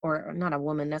 or not a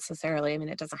woman necessarily, I mean,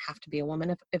 it doesn't have to be a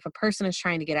woman. If a person is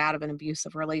trying to get out of an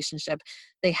abusive relationship,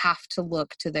 they have to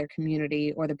look to their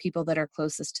community or the people that are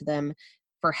closest to them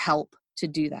for help to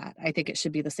do that. I think it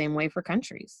should be the same way for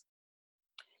countries.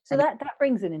 So that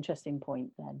brings an interesting point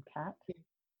then, Kat.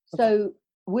 So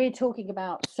we're talking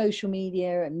about social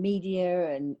media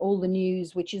and all the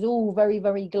news, which is all very,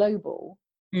 very global,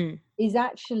 is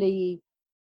actually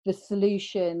the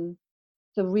solution,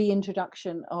 the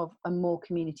reintroduction of a more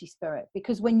community spirit.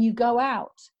 Because when you go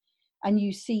out and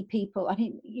you see people, I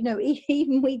mean, you know,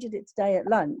 even we did it today at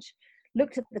lunch,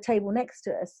 looked at the table next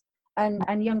to us,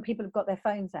 and young people have got their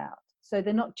phones out. So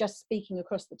they're not just speaking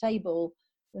across the table,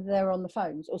 they're on the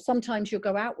phones. Or sometimes you'll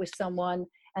go out with someone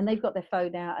and they've got their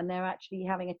phone out and they're actually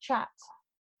having a chat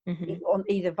on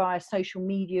either via social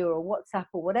media or WhatsApp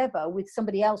or whatever with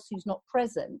somebody else who's not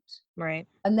present. Right.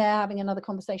 And they're having another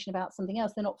conversation about something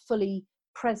else. They're not fully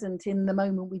present in the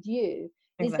moment with you.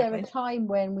 Exactly. Is there a time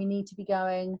when we need to be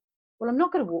going, well, I'm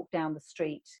not going to walk down the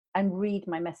street and read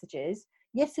my messages?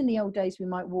 Yes, in the old days we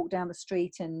might walk down the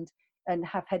street and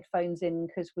have headphones in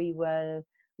because we were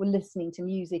listening to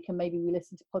music and maybe we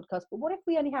listen to podcasts, but what if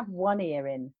we only have one ear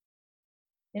in?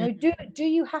 You know, do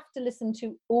you have to listen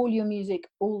to all your music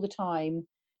all the time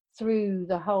through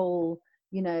the whole,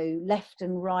 you know, left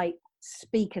and right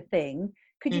speaker thing?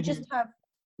 Could you just have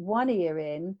one ear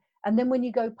in, and then when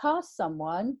you go past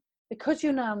someone, because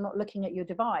you're now not looking at your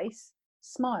device,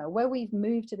 smile? Where we've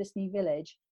moved to this new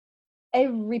village,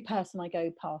 every person I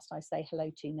go past I say hello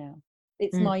to now.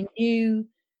 It's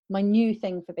my new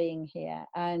thing for being here.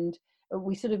 And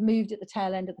we sort of moved at the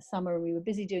tail end of the summer and we were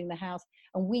busy doing the house,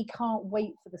 and we can't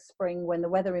wait for the spring when the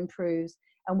weather improves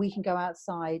and we can go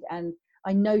outside. And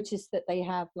I noticed that they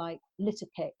have like litter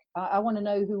pick. I want to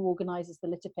know who organizes the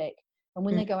litter pick, and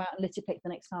when they go out and litter pick the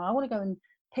next time, I want to go and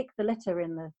pick the litter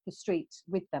in the street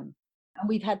with them. And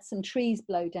we've had some trees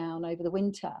blow down over the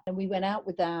winter, and we went out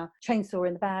with our chainsaw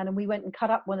in the van and we went and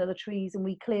cut up one of the trees and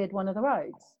we cleared one of the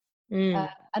roads.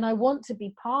 And I want to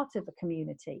be part of a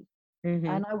community.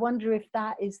 And I wonder if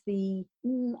that is the,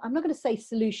 I'm not going to say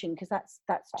solution, because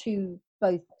that's too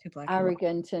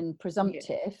arrogant and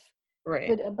presumptive.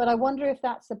 Right. But I wonder if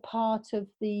that's a part of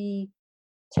the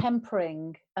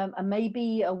tempering, and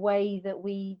maybe a way that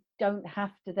we don't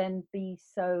have to then be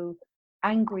so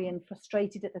angry and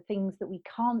frustrated at the things that we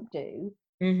can't do.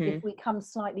 If we come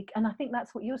slightly, and I think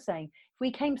that's what you're saying, if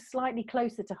we came slightly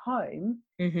closer to home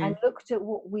and looked at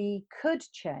what we could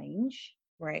change,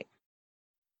 right,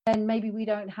 then maybe we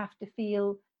don't have to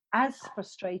feel as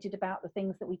frustrated about the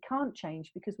things that we can't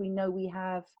change, because we know we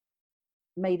have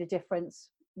made a difference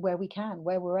where we can,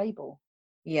 where we're able.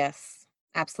 Yes,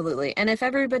 absolutely. And if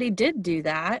everybody did do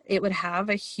that, it would have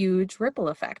a huge ripple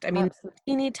effect. I mean,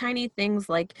 teeny tiny things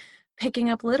like picking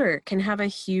up litter can have a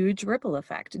huge ripple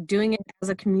effect. Doing it as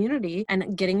a community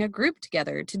and getting a group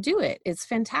together to do it is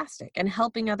fantastic. And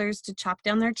helping others to chop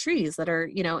down their trees that are,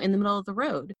 you know, in the middle of the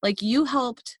road. Like, you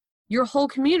helped your whole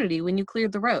community when you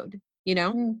cleared the road, you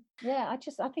know? Yeah,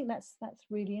 I think that's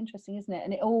really interesting, isn't it?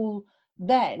 And it all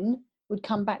then would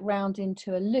come back round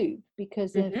into a loop,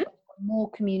 because if we're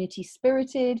more community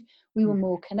spirited, we were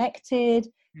more connected,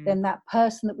 then that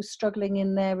person that was struggling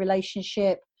in their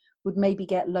relationship would maybe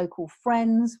get local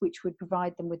friends, which would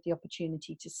provide them with the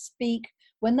opportunity to speak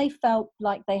when they felt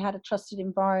like they had a trusted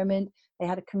environment, they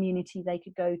had a community they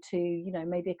could go to, you know,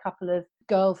 maybe a couple of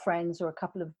girlfriends or a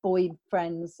couple of boy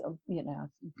friends, or, you know,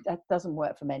 that doesn't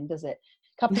work for men, does it?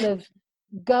 A couple of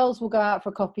girls will go out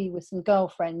for coffee with some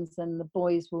girlfriends, and the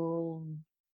boys will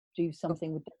do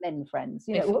something with the men friends,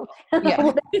 you know,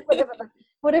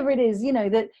 whatever it is, you know,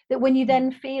 that when you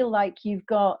then feel like you've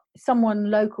got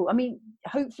someone local, I mean,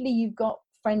 hopefully you've got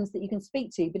friends that you can speak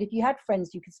to, but if you had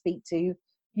friends you could speak to,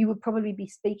 you would probably be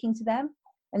speaking to them.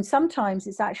 And sometimes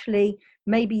it's actually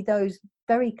maybe those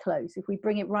very close, if we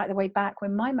bring it right the way back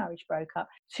when my marriage broke up,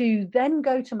 to then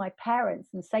go to my parents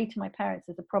and say to my parents,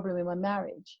 there's a problem in my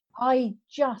marriage. I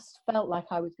just felt like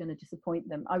I was going to disappoint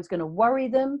them. I was going to worry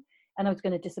them, and I was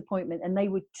going to disappoint them, and they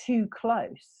were too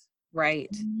close. Right.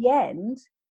 In the end,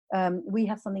 we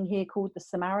have something here called the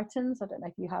Samaritans. I don't know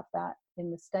if you have that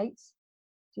in the States.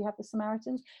 Do you have the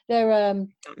Samaritans? They're a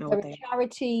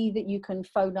charity that you can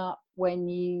phone up when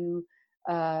you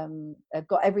have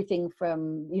got everything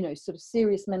from, you know, sort of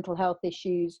serious mental health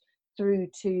issues through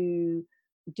to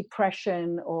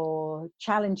depression or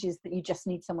challenges that you just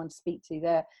need someone to speak to.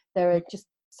 There are just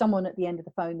someone at the end of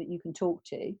the phone that you can talk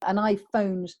to. And I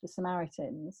phoned the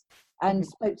Samaritans and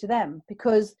spoke to them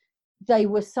because they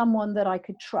were someone that I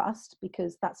could trust,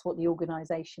 because that's what the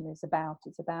organization is about.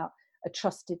 It's about a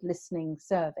trusted listening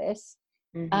service.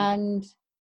 And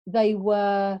they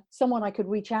were someone I could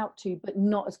reach out to, but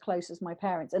not as close as my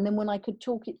parents. And then when I could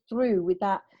talk it through with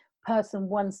that person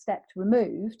one step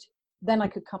removed, then I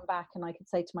could come back and I could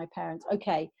say to my parents,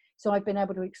 okay, so I've been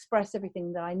able to express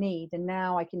everything that I need, and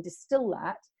now I can distill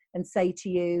that and say to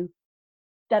you,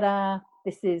 da-da,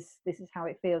 this is how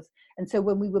it feels. And so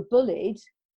when we were bullied,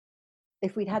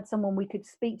 if we'd had someone we could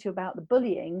speak to about the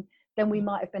bullying, then we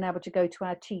might have been able to go to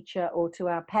our teacher or to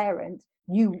our parent.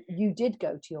 You did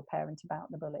go to your parent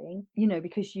about the bullying, you know,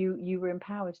 because you were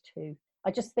empowered to.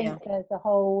 I just think there's a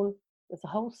whole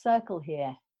circle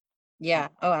here. Yeah.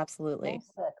 Oh, absolutely.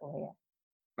 Whole circle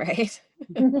here. Right.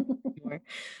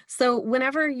 So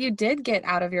whenever you did get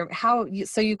out of your,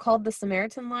 so you called the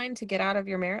Samaritan line to get out of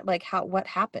your marriage? Like what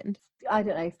happened? I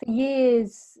don't know. For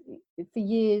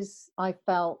years, I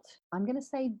felt, I'm going to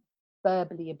say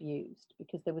verbally abused,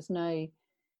 because there was no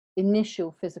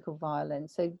initial physical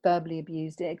violence. So verbally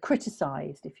abused,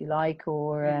 criticized, if you like,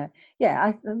 or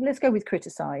let's go with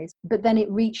criticized. But then it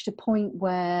reached a point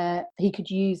where he could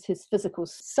use his physical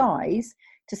size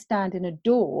to stand in a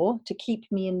door to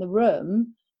keep me in the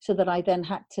room, so that I then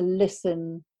had to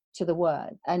listen to the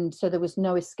word. And so there was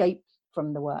no escape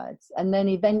from the words. And then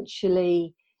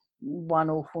eventually one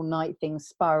awful night things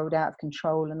spiraled out of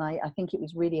control. And I think it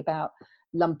was really about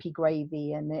lumpy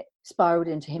gravy, and it spiraled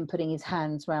into him putting his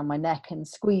hands around my neck and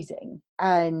squeezing.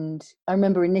 And I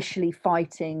remember initially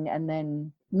fighting and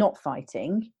then not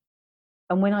fighting.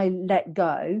 And when I let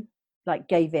go, like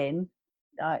gave in,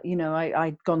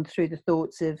 I'd gone through the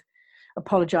thoughts of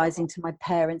apologizing to my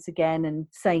parents again and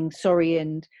saying sorry,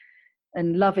 and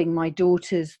loving my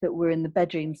daughters that were in the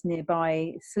bedrooms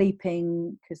nearby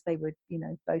sleeping, because they were, you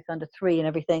know, both under 3 and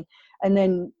everything. And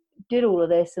then did all of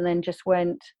this, and then just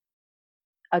went,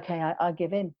 okay, I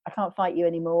give in. I can't fight you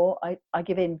anymore. I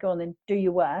give in. Go on then, do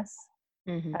your worst.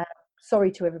 Sorry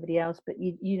to everybody else, but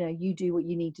you do what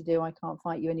you need to do. I can't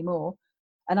fight you anymore.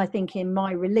 And I think in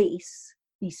my release,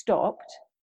 he stopped.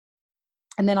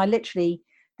 And then I literally,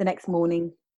 the next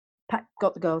morning,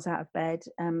 got the girls out of bed,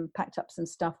 packed up some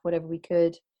stuff, whatever we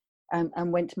could,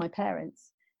 and went to my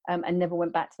parents, and never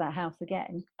went back to that house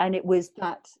again. And it was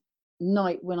that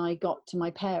night when I got to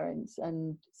my parents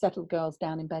and settled girls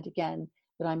down in bed again,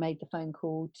 that I made the phone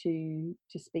call to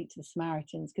speak to the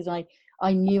Samaritans, because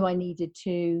I knew I needed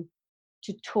to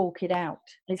talk it out.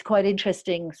 It's quite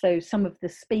interesting. So some of the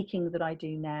speaking that I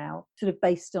do now, sort of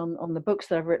based on the books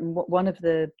that I've written, one of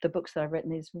the books that I've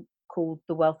written is called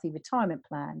The Wealthy Retirement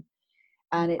Plan.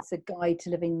 And it's a guide to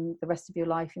living the rest of your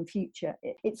life in future.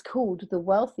 It's called The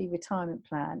Wealthy Retirement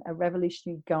Plan, a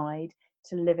revolutionary guide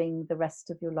to living the rest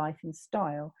of your life in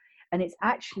style. And it's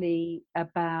actually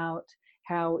about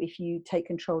how if you take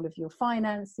control of your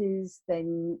finances,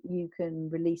 then you can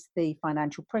release the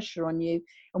financial pressure on you.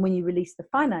 And when you release the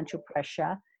financial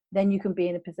pressure, then you can be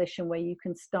in a position where you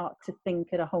can start to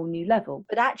think at a whole new level.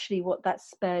 But actually what that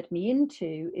spurred me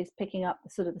into is picking up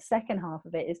sort of the second half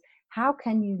of it, is how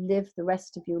can you live the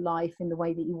rest of your life in the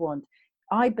way that you want?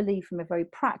 I believe from a very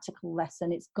practical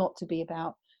lesson, it's got to be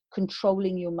about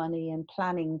controlling your money and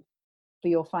planning for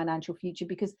your financial future,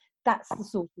 because that's the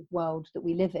sort of world that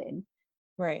we live in.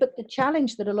 Right. But the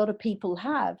challenge that a lot of people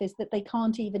have is that they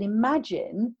can't even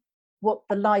imagine what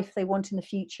the life they want in the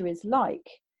future is like.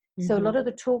 So a lot of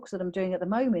the talks that I'm doing at the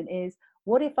moment is,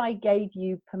 what if I gave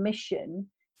you permission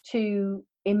to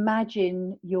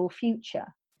imagine your future?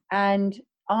 And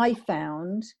I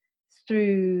found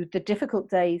through the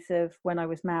difficult days of when I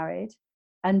was married,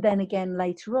 and then again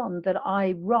later on, that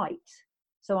I write.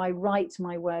 So I write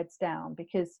my words down,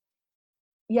 because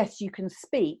yes, you can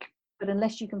speak, but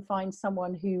unless you can find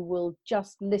someone who will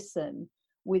just listen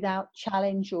without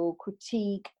challenge or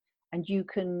critique, and you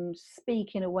can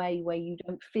speak in a way where you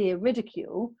don't fear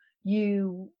ridicule,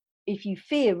 you if you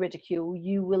fear ridicule,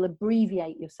 you will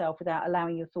abbreviate yourself without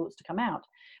allowing your thoughts to come out.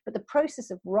 But the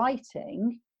process of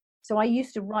writing, so I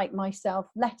used to write myself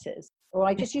letters, or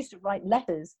I just used to write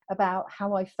letters about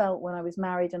how I felt when I was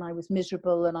married and I was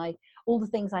miserable, and all the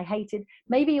things I hated,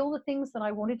 maybe all the things that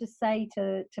I wanted to say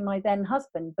to my then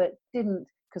husband, but didn't,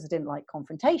 because I didn't like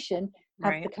confrontation,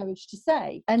 have the courage to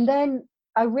say. And then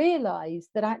I realized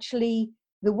that actually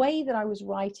the way that I was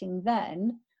writing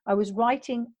then, I was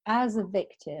writing as a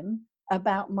victim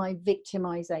about my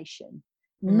victimization.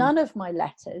 None of my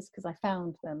letters, because I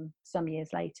found them some years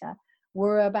later,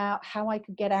 were about how I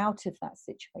could get out of that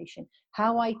situation,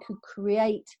 how I could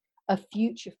create a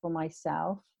future for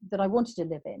myself that I wanted to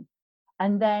live in.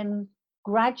 And then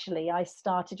gradually I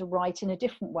started to write in a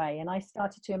different way, and I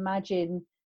started to imagine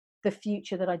the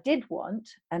future that I did want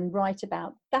and write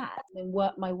about that, and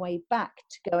work my way back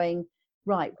to going,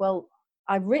 right, well,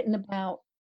 I've written about,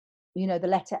 the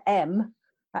letter M,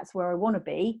 that's where I want to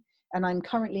be, and I'm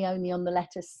currently only on the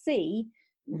letter C.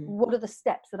 What are the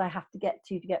steps that I have to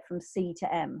get from C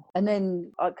to M? And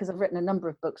then, because I've written a number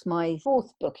of books, my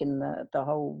fourth book in the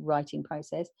whole writing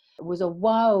process was a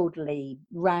wildly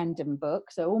random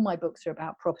book. So all my books are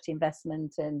about property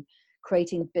investment and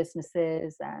creating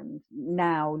businesses, and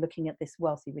now looking at this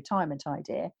wealthy retirement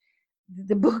idea.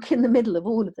 The book in the middle of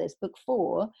all of this, book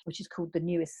 4, which is called The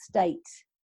New Estate,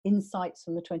 Insights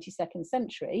from the 22nd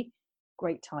Century,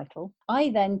 great title. I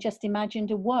then just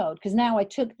imagined a world, because now I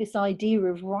took this idea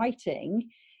of writing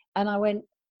and I went,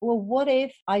 well, what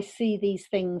if I see these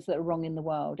things that are wrong in the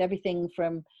world? Everything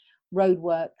from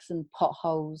roadworks and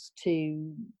potholes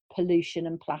to pollution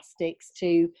and plastics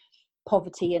to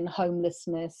poverty and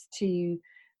homelessness, to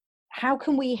how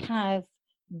can we have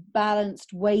balanced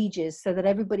wages so that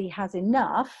everybody has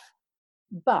enough,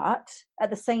 but at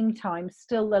the same time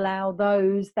still allow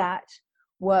those that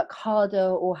work harder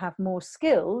or have more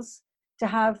skills to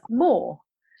have more.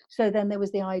 So then there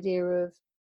was the idea of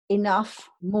enough,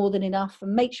 more than enough,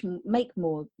 and make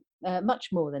more, much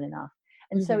more than enough.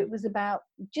 And so it was about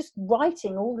just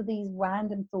writing all of these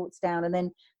random thoughts down and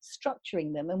then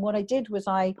structuring them. And what I did was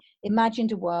I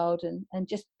imagined a world and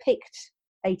just picked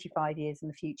 85 years in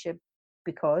the future,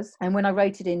 and when I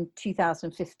wrote it in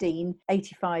 2015,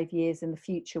 85 years in the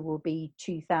future will be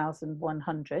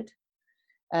 2100.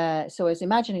 So I was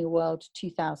imagining a world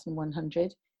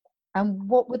 2100, and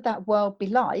what would that world be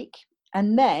like?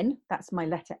 And then that's my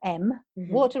letter M.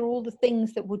 What are all the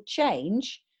things that would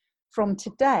change from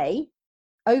today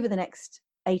over the next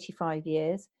 85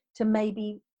 years to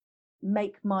maybe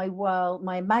make my world,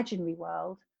 my imaginary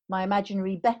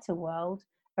better world,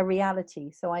 a reality?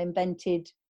 So I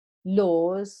invented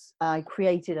laws, I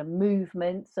created a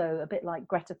movement, so a bit like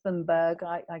Greta Thunberg,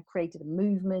 I created a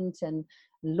movement and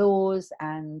laws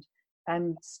and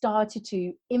started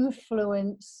to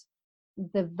influence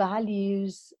the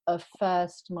values of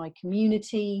first my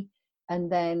community,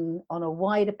 and then on a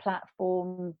wider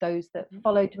platform those that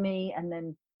followed me, and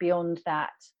then beyond that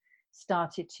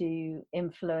started to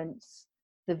influence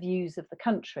the views of the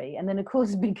country. And then of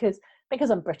course, because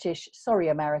I'm British, sorry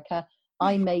America,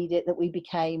 I made it that we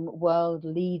became world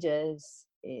leaders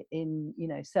in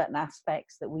certain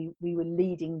aspects, that we were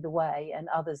leading the way, and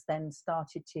others then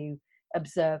started to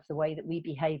observe the way that we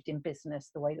behaved in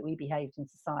business, the way that we behaved in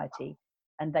society,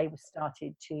 and they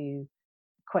started to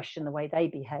question the way they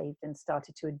behaved and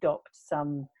started to adopt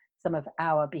some of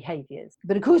our behaviors.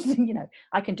 But of course,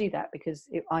 I can do that because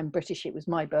I'm British, it was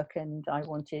my book, and I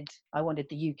wanted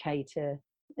the UK to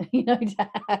to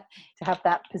have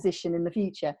that position in the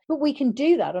future. But we can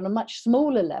do that on a much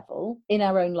smaller level in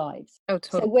our own lives. Oh,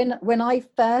 totally. So when I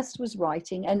first was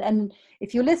writing, and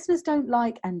if your listeners don't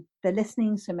like, and they're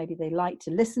listening, so maybe they like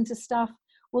to listen to stuff,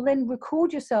 well then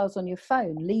record yourselves on your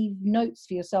phone, leave notes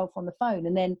for yourself on the phone,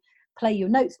 and then play your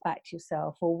notes back to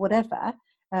yourself or whatever.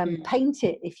 Paint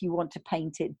it if you want to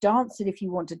paint it, dance it if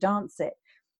you want to dance it.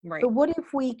 Right. But what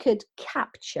if we could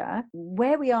capture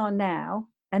where we are now,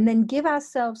 and then give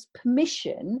ourselves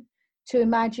permission to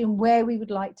imagine where we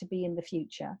would like to be in the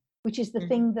future, which is the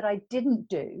thing that I didn't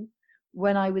do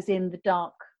when I was in the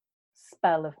dark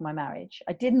spell of my marriage.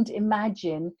 I didn't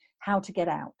imagine how to get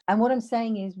out. And what I'm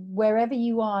saying is, wherever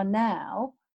you are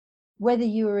now, whether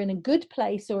you are in a good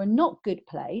place or a not good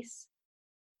place,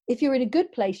 if you're in a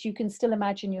good place, you can still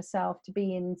imagine yourself to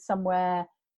be in somewhere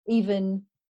even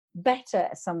better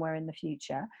somewhere in the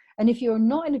future. And if you're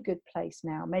not in a good place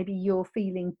now, maybe you're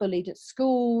feeling bullied at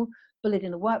school, bullied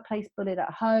in the workplace, bullied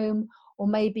at home, or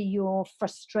maybe you're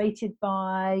frustrated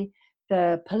by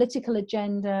the political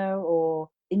agenda or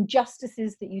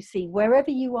injustices that you see,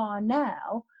 wherever you are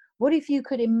now, what if you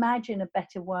could imagine a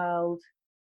better world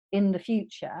in the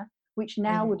future? which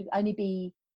now would only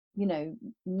be,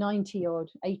 90 odd,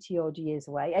 80 odd years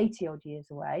away, 80 odd years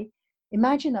away.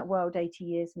 Imagine that world 80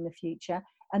 years in the future,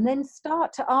 and then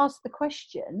start to ask the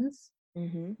questions,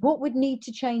 what would need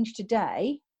to change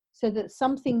today so that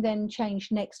something then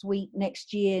changed next week,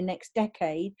 next year, next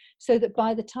decade, so that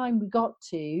by the time we got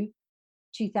to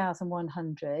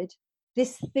 2100,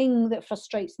 this thing that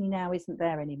frustrates me now isn't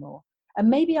there anymore. And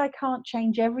maybe I can't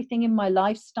change everything in my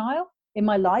lifestyle, in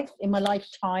my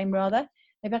lifetime rather.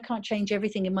 Maybe I can't change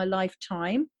everything in my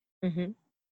lifetime.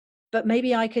 But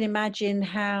maybe I can imagine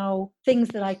how things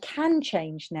that I can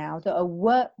change now that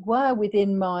were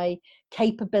within my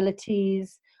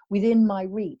capabilities, within my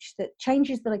reach, that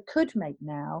changes that I could make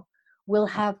now will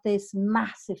have this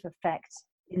massive effect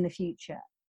in the future.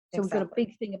 So we've got a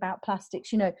big thing about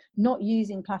plastics, not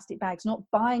using plastic bags, not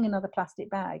buying another plastic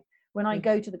bag. When I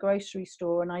go to the grocery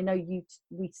store, and I know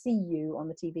we see you on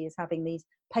the TV as having these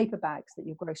paper bags that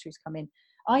your groceries come in.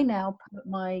 I now put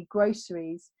my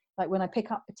groceries, like when I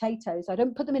pick up potatoes, I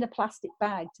don't put them in a plastic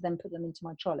bag to then put them into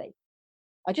my trolley.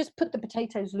 I just put the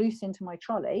potatoes loose into my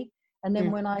trolley. And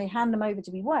then when I hand them over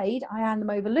to be weighed, I hand them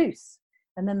over loose.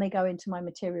 And then they go into my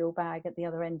material bag at the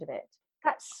other end of it.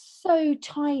 That's so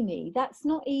tiny. That's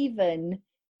not even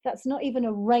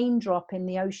a raindrop in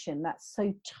the ocean. That's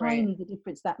so tiny, the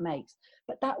difference that makes.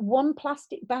 But that one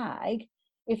plastic bag,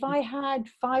 if I had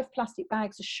 5 plastic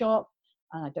bags to shop,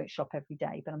 and I don't shop every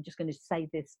day, but I'm just going to say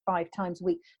this 5 times a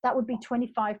week, that would be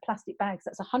 25 plastic bags.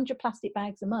 That's 100 plastic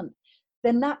bags a month.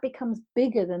 Then that becomes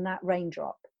bigger than that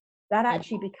raindrop. That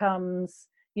actually becomes,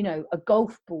 a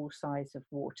golf ball size of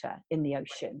water in the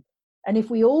ocean. And if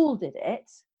we all did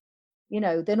it,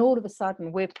 then all of a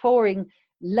sudden we're pouring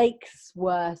lakes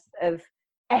worth of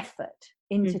effort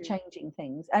into changing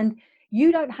things. And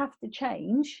you don't have to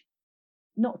change,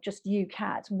 not just you,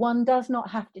 Kat. One does not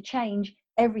have to change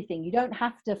everything. You don't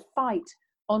have to fight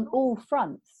on all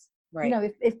fronts.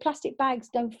 Right. If plastic bags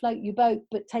don't float your boat,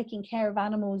 but taking care of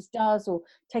animals does, or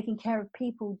taking care of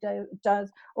people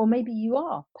does, or maybe you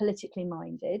are politically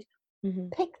minded,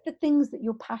 pick the things that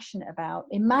you're passionate about.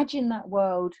 Imagine that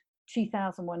world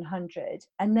 2100,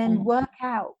 and then work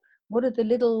out what are the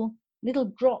little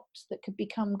drops that could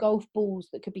become golf balls,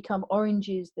 that could become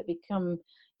oranges, that become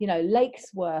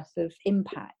lakes worth of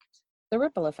impact. The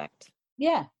ripple effect.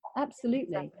 Yeah,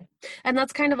 absolutely. Exactly. And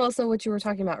that's kind of also what you were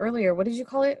talking about earlier. What did you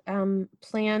call it?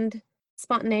 Planned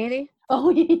spontaneity?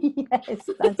 Oh, yes,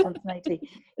 planned spontaneity.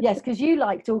 Yes, because you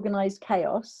liked organized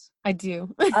chaos. I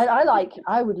do.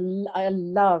 I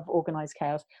love organized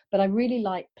chaos, but I really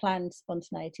like planned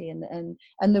spontaneity and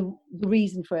the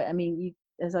reason for it. I mean,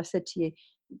 as I said to you,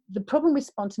 the problem with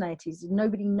spontaneity is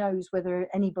nobody knows whether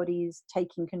anybody is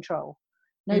taking control.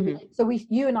 Nobody. So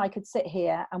you and I could sit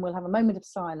here and we'll have a moment of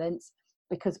silence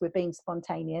because we're being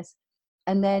spontaneous,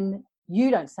 and then you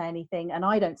don't say anything and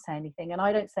I don't say anything, and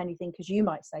I don't say anything because you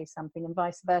might say something, and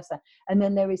vice versa. And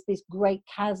then there is this great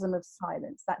chasm of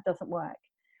silence. That doesn't work.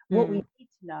 What we need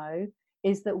to know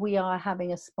is that we are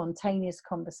having a spontaneous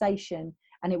conversation,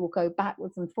 and it will go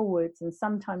backwards and forwards. And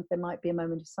sometimes there might be a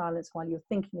moment of silence while you're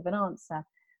thinking of an answer.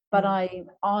 But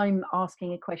I'm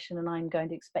asking a question and I'm going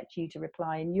to expect you to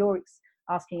reply, and you're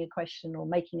asking a question or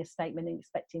making a statement and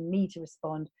expecting me to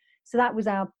respond. So that was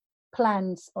our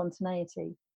planned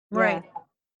spontaneity. Right.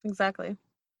 Yeah. Exactly.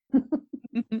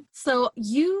 So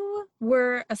you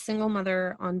were a single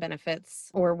mother on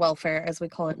benefits, or welfare as we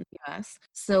call it in the US.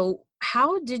 So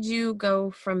how did you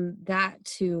go from that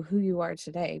to who you are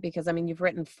today? Because I mean, you've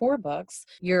written 4 books,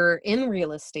 you're in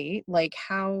real estate. Like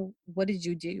what did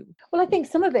you do? Well, I think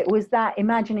some of it was that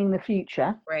imagining the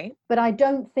future. Right. But I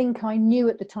don't think I knew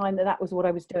at the time that was what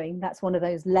I was doing. That's one of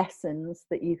those lessons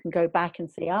that you can go back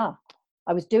and see, I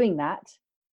was doing that.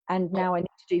 And now I need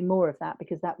to do more of that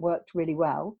because that worked really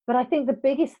well. But I think the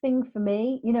biggest thing for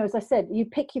me, as I said, you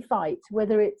pick your fight,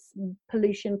 whether it's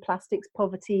pollution, plastics,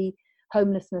 poverty,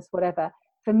 homelessness, whatever.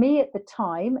 For me at the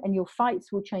time, and your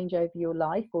fights will change over your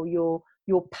life, or your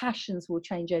passions will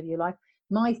change over your life.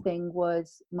 My thing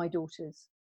was my daughters.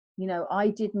 I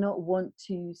did not want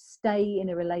to stay in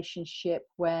a relationship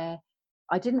where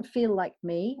I didn't feel like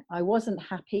me. I wasn't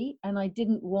happy, and I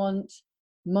didn't want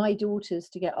my daughters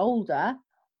to get older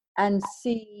and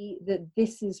see that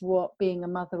this is what being a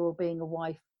mother or being a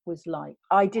wife was like.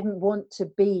 I didn't want to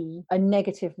be a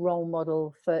negative role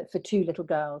model for 2 little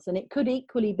girls. And it could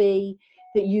equally be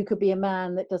that you could be a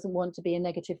man that doesn't want to be a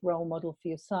negative role model for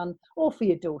your son or for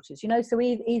your daughters, so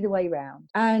either way round.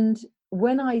 And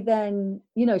when I then,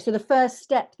 so the first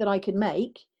step that I could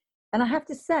make, and I have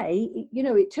to say,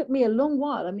 it took me a long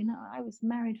while. I mean, I was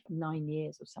married for 9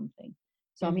 years or something.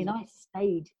 So, I mean,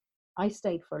 I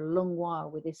stayed for a long while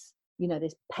with this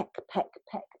this peck, peck,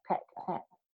 peck, peck, peck.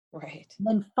 Right. And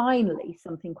then finally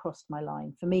something crossed my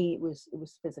line. For me, it was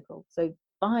physical. So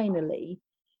finally,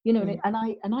 and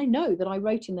I know that I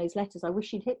wrote in those letters, I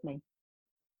wish he'd hit me.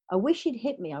 I wish he'd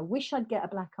hit me. I wish I'd get a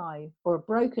black eye or a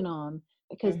broken arm,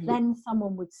 because then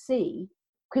someone would see.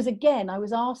 Because again, I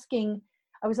was asking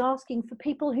for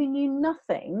people who knew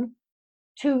nothing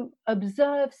to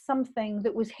observe something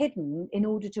that was hidden in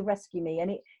order to rescue me.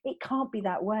 And it can't be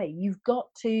that way. You've got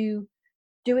to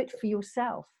do it for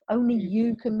yourself. Only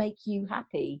you can make you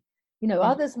happy.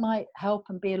 Others might help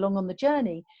and be along on the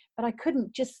journey, but I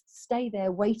couldn't just stay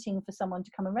there waiting for someone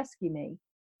to come and rescue me.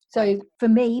 So for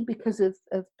me, because of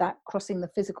that crossing the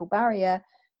physical barrier,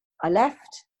 I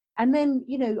left. And then,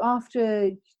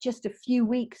 after just a few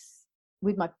weeks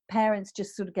with my parents,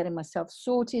 just sort of getting myself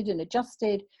sorted and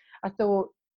adjusted, I thought,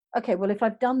 okay, well, if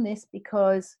I've done this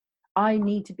because I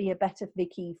need to be a better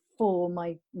Vicki for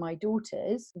my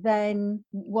daughters, then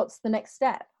what's the next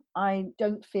step? I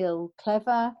don't feel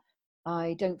clever.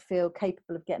 I don't feel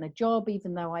capable of getting a job,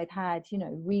 even though I'd had,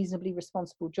 reasonably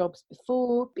responsible jobs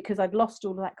before, because I'd lost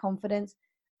all of that confidence.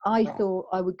 I thought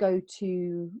I was going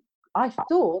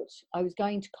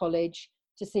to college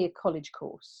to see a college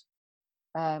course.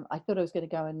 I thought I was going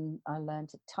to go and I learned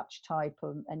to touch type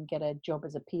and get a job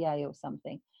as a PA or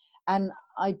something. And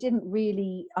I didn't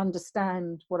really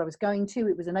understand what I was going to.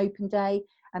 It was an open day,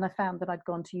 and I found that I'd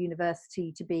gone to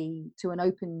university to an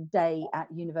open day at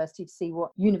university to see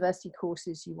what university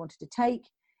courses you wanted to take.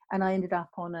 And I ended up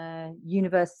on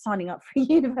signing up for a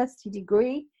university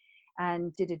degree,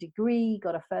 and did a degree,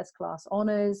 got a first class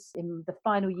honours in the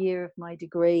final year of my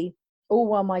degree, all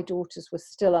while my daughters were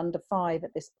still under 5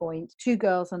 at this point. 2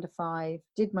 girls under 5,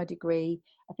 did my degree.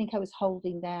 I think I was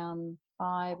holding down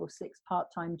 5 or 6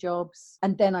 part-time jobs.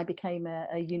 And then I became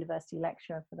a university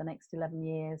lecturer for the next 11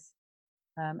 years,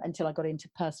 until I got into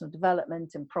personal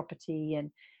development and property.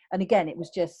 And again, it was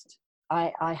just,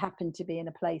 I happened to be in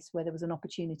a place where there was an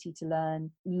opportunity to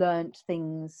learnt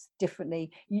things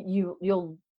differently.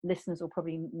 You'll listeners will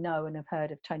probably know and have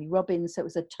heard of Tony Robbins. So it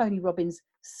was a Tony Robbins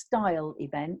style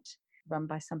event run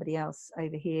by somebody else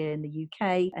over here in the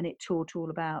UK, and it taught all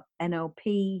about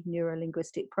NLP,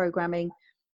 neuro-linguistic programming.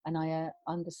 And I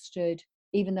understood,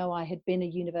 even though I had been a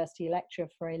university lecturer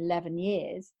for 11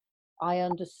 years, I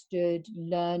understood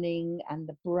learning and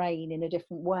the brain in a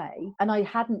different way. And I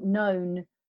hadn't known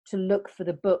to look for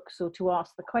the books or to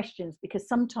ask the questions, because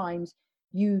sometimes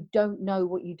you don't know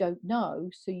what you don't know,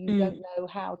 so you don't know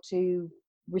how to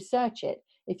research it.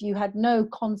 If you had no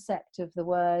concept of the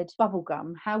word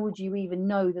bubblegum, how would you even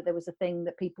know that there was a thing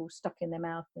that people stuck in their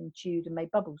mouth and chewed and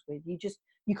made bubbles with?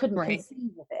 You couldn't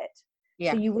conceive of it.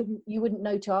 Yeah. So you wouldn't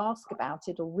know to ask about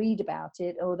it or read about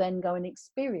it or then go and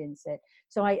experience it.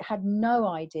 So I had no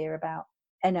idea about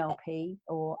NLP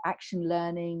or action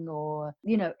learning or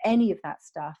any of that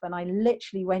stuff. And I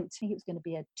literally went to, it was going to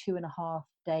be a 2.5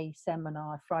 day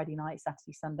seminar, Friday night,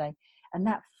 Saturday, Sunday. And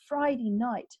that Friday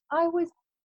night, I was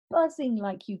buzzing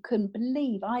like you couldn't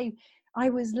believe. I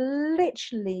was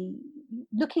literally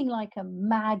looking like a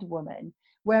mad woman,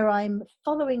 where I'm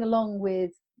following along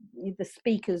with the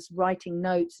speakers writing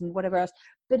notes and whatever else.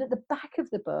 But at the back of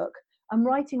the book, I'm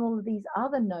writing all of these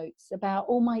other notes about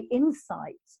all my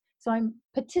insights. So I'm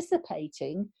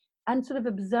participating and sort of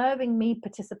observing me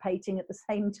participating at the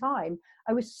same time.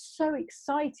 I was so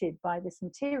excited by this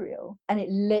material, and it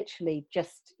literally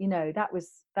just, that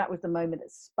was the moment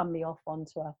that spun me off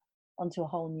onto a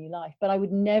whole new life. But I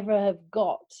would never have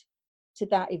got to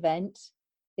that event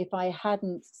if I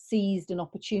hadn't seized an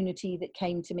opportunity that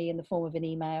came to me in the form of an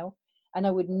email. And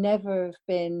I would never have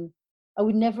been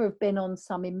on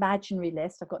some imaginary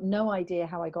list. I've got no idea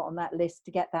how I got on that list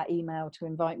to get that email to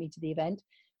invite me to the event.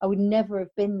 I would never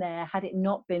have been there had it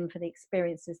not been for the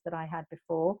experiences that I had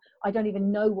before. I don't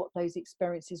even know what those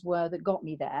experiences were that got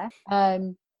me there.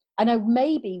 And I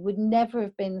maybe would never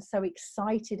have been so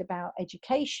excited about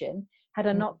education had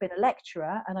I not been a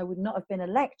lecturer, and I would not have been a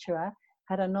lecturer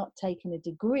had I not taken a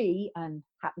degree and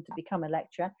happened to become a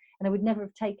lecturer. And I would never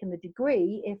have taken the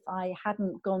degree if I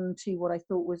hadn't gone to what I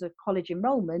thought was a college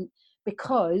enrollment,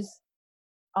 because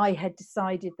I had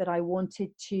decided that I wanted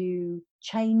to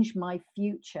change my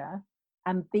future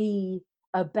and be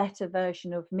a better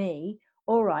version of me.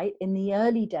 All right, in the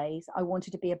early days, I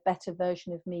wanted to be a better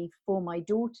version of me for my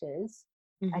daughters.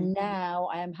 And now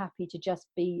I am happy to just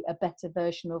be a better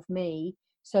version of me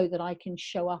so that I can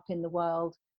show up in the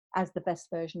world as the best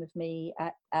version of me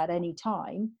at any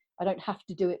time. I don't have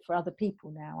to do it for other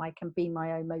people now. I can be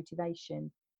my own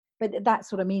motivation. But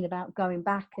that's what I mean about going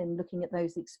back and looking at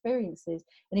those experiences.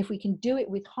 And if we can do it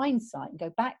with hindsight and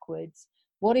go backwards,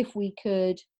 what if we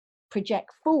could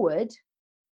project forward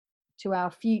to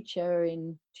our future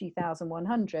in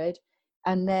 2100,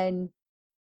 and then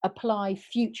apply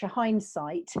future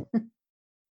hindsight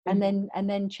and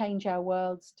then change our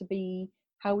worlds to be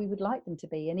how we would like them to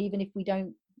be. And even if we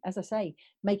don't, as I say,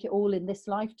 make it all in this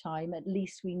lifetime, at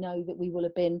least we know that we will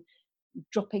have been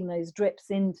dropping those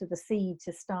drips into the seed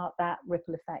to start that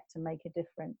ripple effect and make a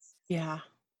difference. Yeah,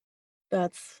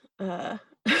 that's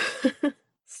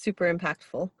super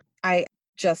impactful. I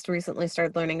just recently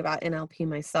started learning about NLP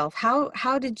myself.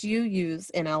 How did you use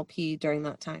NLP during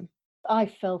that time? I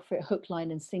fell for it hook, line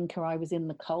and sinker. I was in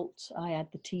the cult. I had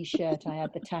the t-shirt, I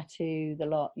had the tattoo, the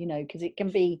lot, because it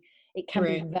can be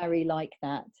Right. very like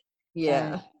that.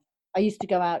 Yeah. I used to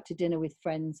go out to dinner with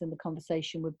friends, and the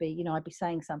conversation would be, I'd be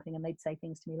saying something and they'd say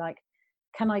things to me like,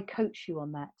 "Can I coach you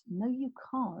on that?" "No, you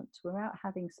can't. We're out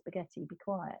having spaghetti. Be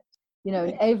quiet."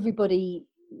 And everybody,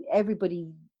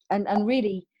 and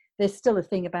really, there's still a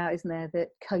thing about, isn't there, that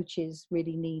coaches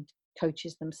really need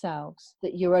coaches themselves,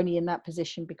 that you're only in that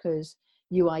position because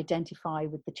you identify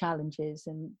with the challenges,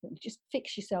 and just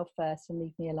fix yourself first and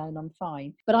leave me alone, I'm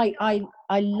fine. But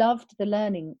I loved the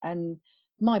learning, and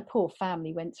my poor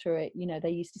family went through it. They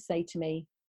used to say to me,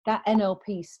 "That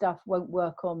NLP stuff won't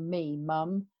work on me,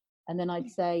 Mum." And then I'd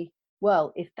say,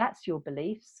 "Well, if that's your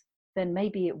beliefs, then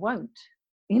maybe it won't."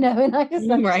 And I just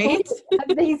Right.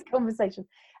 have these conversations.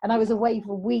 And I was away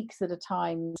for weeks at a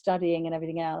time studying and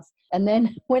everything else. And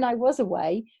then when I was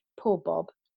away, poor Bob,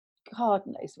 God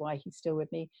knows why he's still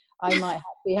with me, I might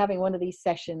be having one of these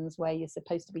sessions where you're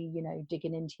supposed to be,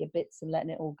 digging into your bits and letting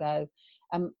it all go.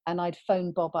 And I'd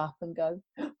phone Bob up and go,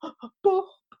 Bob,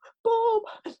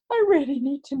 I really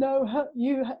need to know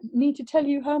need to tell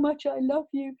you how much I love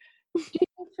you. Do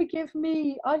you forgive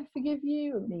me? I forgive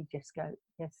you. And he'd just go,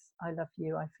 "Yes, I love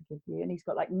you. I forgive you." And he's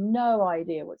got like no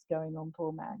idea what's going on,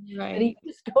 poor man. Right. And he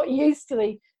just got used to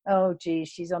the, "Oh, geez,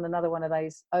 she's on another one of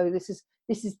those. Oh, this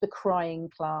is the crying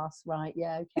class, right?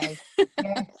 Yeah, okay.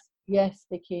 Yes,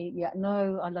 Vicki. Yeah,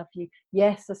 no, I love you.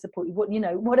 Yes, I support you."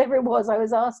 Whatever it was I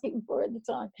was asking for at the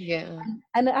time. Yeah.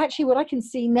 And actually, what I can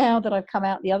see now that I've come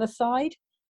out the other side,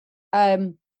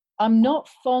 I'm not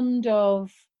fond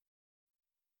of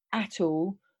at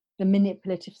all the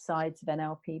manipulative sides of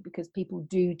NLP, because people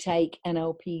do take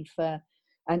NLP for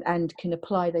and can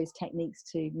apply those techniques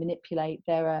to manipulate.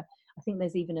 I think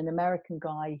there's even an American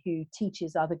guy who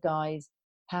teaches other guys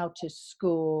how to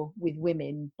score with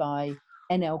women by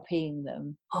NLPing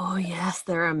them. Oh yes,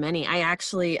 there are many. I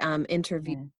actually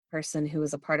interviewed a person who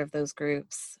was a part of those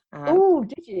groups. Oh,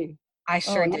 did you? I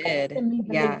sure did. Send me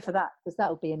the Yeah. link for that, because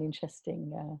that'll be an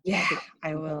interesting. Yeah,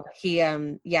 I will. He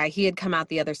had come out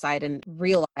the other side and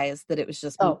realized that it was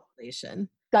just manipulation.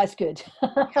 That's good.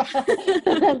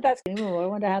 That's good. Oh, I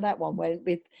wonder how that one went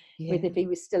with if he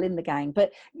was still in the gang.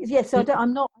 But yeah, so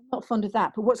I'm not fond of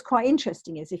that. But what's quite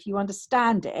interesting is if you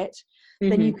understand it,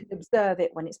 then you can observe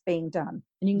it when it's being done,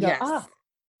 and you can go,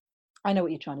 I know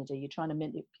what you're trying to do. You're trying to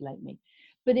manipulate me.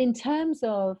 But in terms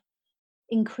of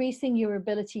increasing your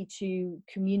ability to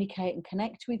communicate and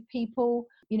connect with people,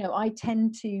 I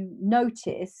tend to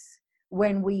notice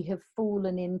when we have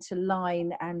fallen into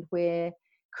line and we're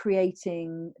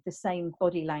creating the same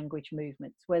body language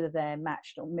movements, whether they're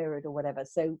matched or mirrored or whatever.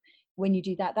 So when you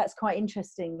do that, that's quite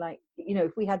interesting. Like,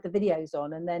 if we had the videos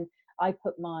on and then I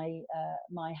put my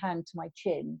hand to my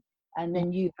chin, and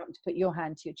then you happen to put your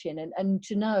hand to your chin, and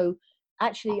to know,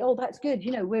 actually, oh, that's good,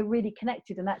 we're really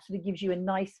connected, and that sort of gives you a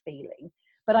nice feeling.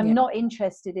 But I'm not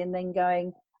interested in then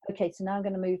going, okay, so now I'm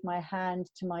going to move my hand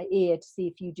to my ear to see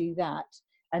if you do that.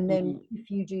 And then if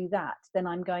you do that, then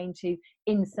I'm going to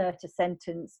insert a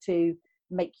sentence to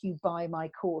make you buy my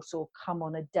course or come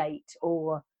on a date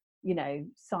or,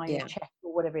 sign a check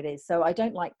or whatever it is. So I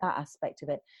don't like that aspect of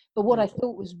it. But what I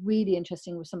thought was really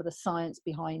interesting was some of the science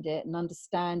behind it and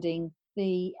understanding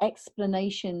the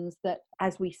explanations that,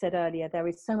 as we said earlier, there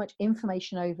is so much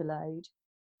information overload.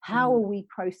 How are we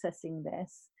processing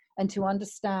this? And to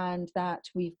understand that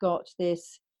we've got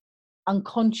this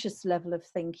unconscious level of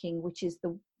thinking, which is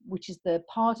the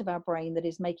part of our brain that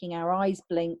is making our eyes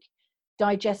blink,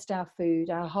 digest our food,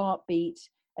 our heartbeat,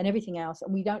 and everything else.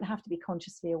 And we don't have to be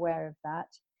consciously aware of that.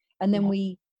 And then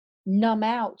we numb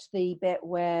out the bit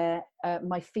where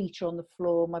my feet are on the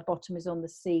floor, my bottom is on the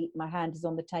seat, my hand is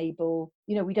on the table.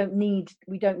 We don't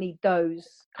need those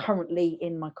currently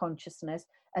in my consciousness,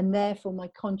 and therefore my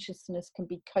consciousness can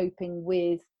be coping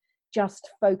with just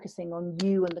focusing on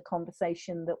you and the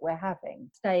conversation that we're having,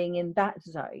 staying in that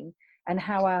zone, and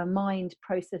how our mind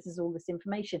processes all this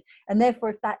information. And therefore,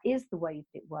 if that is the way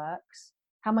that it works,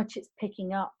 how much it's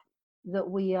picking up that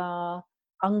we are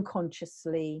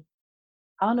unconsciously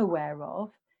unaware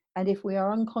of, And if we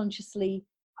are unconsciously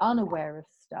unaware of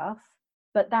stuff,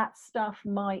 but that stuff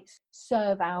might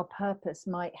serve our purpose,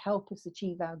 might help us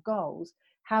achieve our goals,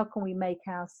 how can we make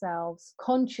ourselves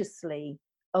consciously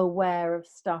aware of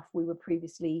stuff we were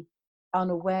previously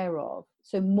unaware of?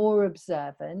 So more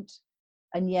observant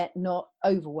and yet not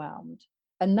overwhelmed.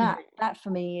 And that for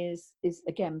me is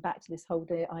again back to this whole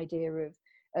idea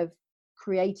of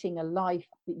creating a life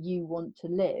that you want to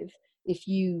live. If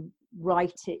you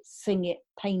write it, sing it,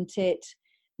 paint it,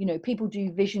 you know, people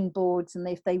do vision boards, and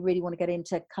if they really want to get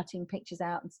into cutting pictures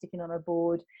out and sticking on a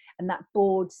board, and that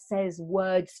board says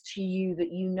words to you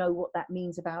that you know what that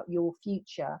means about your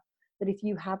future, that if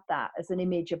you have that as an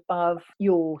image above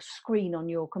your screen on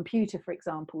your computer, for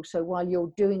example, so while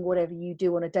you're doing whatever you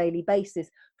do on a daily basis,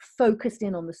 focused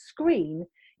in on the screen,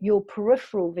 your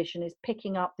peripheral vision is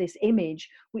picking up this image,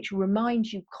 which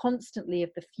reminds you constantly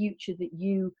of the future that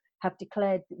you have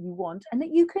declared that you want, and that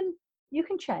you can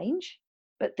change,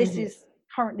 but this is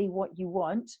currently what you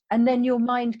want. And then your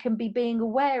mind can be being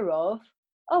aware of,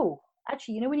 oh,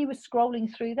 actually, you know, when you were scrolling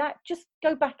through that, just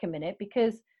go back a minute,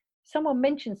 because someone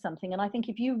mentioned something, and I think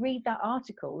if you read that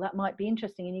article, that might be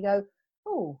interesting, and you go,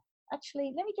 oh,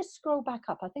 actually, let me just scroll back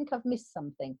up, I think I've missed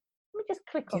something, let me just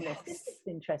click on this looks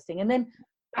interesting. And then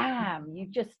bam, you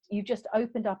just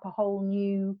opened up a whole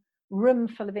new room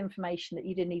full of information that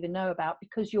you didn't even know about,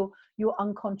 because your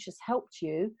unconscious helped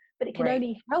you. But it can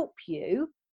only help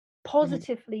you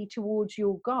positively towards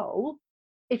your goal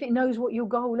if it knows what your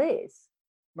goal is.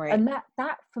 And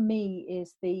that for me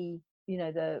is the, you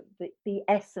know, the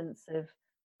essence of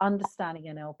understanding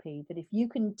NLP, that if you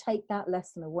can take that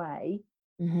lesson away,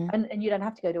 and you don't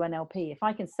have to go to NLP, if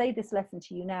I can say this lesson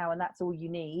to you now and that's all you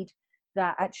need,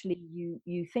 that actually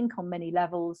you think on many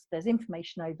levels, there's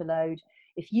information overload.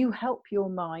 If you help your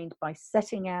mind by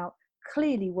setting out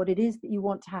clearly what it is that you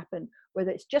want to happen,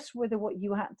 whether it's just what you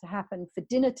want to happen for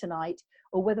dinner tonight,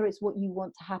 or whether it's what you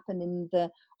want to happen in the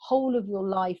whole of your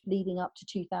life leading up to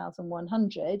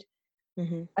 2100,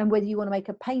 and whether you want to make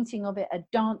a painting of it, a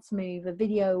dance move, a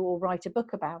video, or write a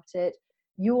book about it,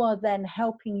 you are then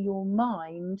helping your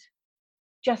mind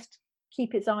just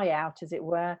keep its eye out, as it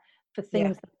were, for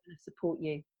things that will support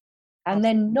you, and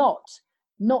then not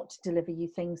deliver you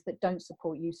things that don't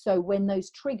support you. So when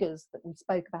those triggers that we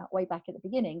spoke about way back at the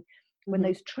beginning, when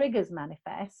those triggers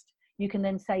manifest, you can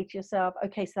then say to yourself,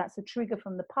 okay, so that's a trigger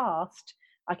from the past,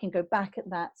 I can go back at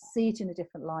that, see it in a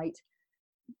different light,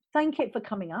 thank it for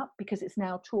coming up, because it's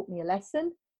now taught me a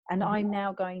lesson, and I'm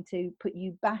now going to put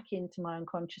you back into my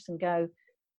unconscious and go,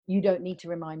 you don't need to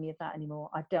remind me of that anymore,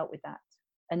 I've dealt with that.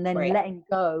 And then letting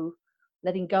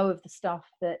go of the stuff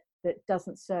that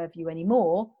doesn't serve you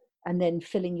anymore, and then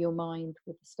filling your mind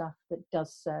with the stuff that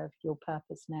does serve your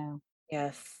purpose now.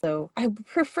 Yes. So I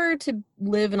prefer to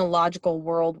live in a logical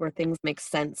world where things make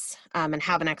sense and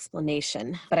have an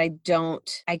explanation, but I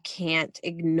can't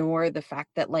ignore the fact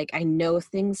that, like, I know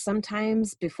things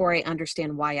sometimes before I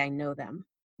understand why I know them.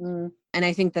 And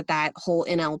I think that whole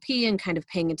NLP and kind of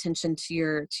paying attention to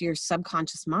your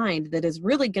subconscious mind that is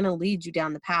really going to lead you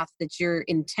down the path that you're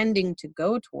intending to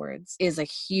go towards is a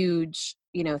huge,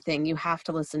 you know, thing. You have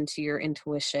to listen to your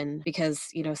intuition, because,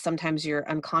 you know, sometimes your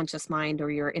unconscious mind or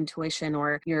your intuition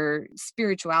or your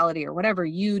spirituality or whatever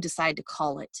you decide to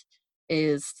call it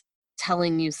is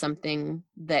telling you something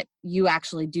that you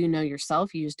actually do know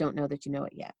yourself. You just don't know that you know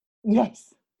it yet.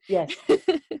 Yes.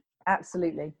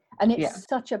 Absolutely. And it's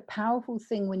such a powerful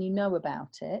thing when you know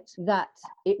about it, that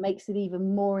it makes it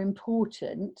even more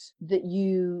important that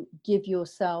you give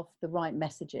yourself the right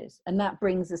messages. And that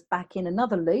brings us back in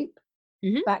another loop,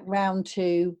 back round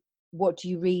to, what do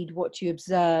you read, what do you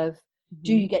observe?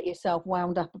 Do you get yourself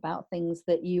wound up about things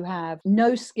that you have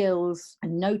no skills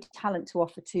and no talent to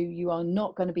offer to? You are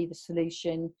not going to be the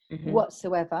solution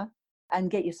whatsoever,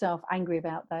 and get yourself angry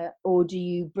about that? Or do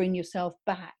you bring yourself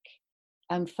back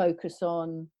and focus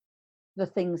on the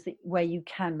things where you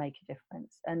can make a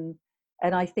difference? And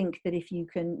I think that if you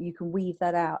can weave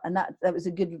that out, and that was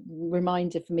a good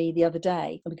reminder for me the other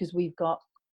day, because we've got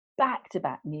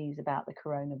back-to-back news about the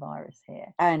coronavirus here,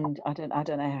 and I don't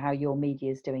know how your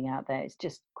media is doing out there. It's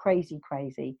just crazy,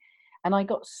 and I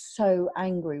got so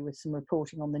angry with some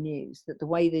reporting on the news, that the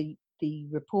way the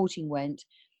reporting went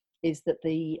is that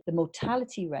the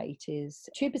mortality rate is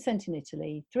 2% in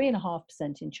Italy,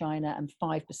 3.5% in China, and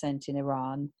 5% in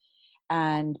Iran.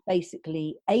 And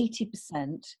basically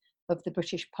 80% of the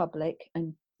British public,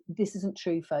 and this isn't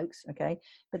true, folks, okay,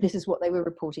 but this is what they were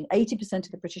reporting, 80%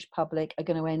 of the British public are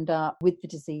going to end up with the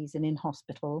disease and in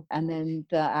hospital, and then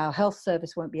our health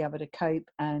service won't be able to cope,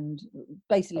 and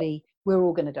basically we're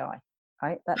all going to die.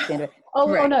 right? That's the end of it. Oh,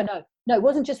 Right. no, it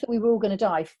wasn't just that we were all going to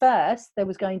die. First, there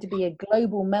was going to be a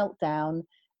global meltdown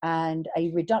and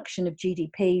a reduction of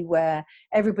GDP where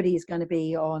everybody's going to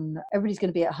be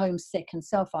at home sick and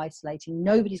self-isolating.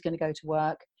 Nobody's going to go to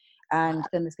work. And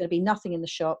then there's going to be nothing in the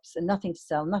shops and nothing to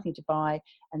sell, nothing to buy.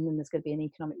 And then there's going to be an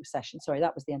economic recession. Sorry,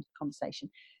 that was the end of the conversation.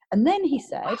 And then he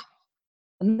said,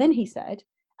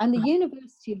 and the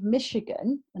University of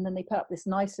Michigan, and then they put up this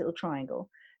nice little triangle.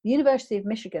 The University of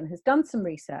Michigan has done some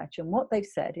research, and what they've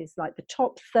said is like the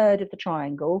top third of the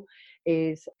triangle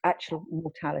is actual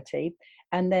mortality.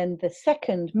 And then the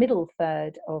second middle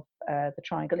third of the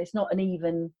triangle, it's not an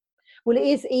even, well, it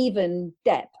is even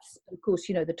depths. Of course,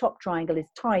 you know, the top triangle is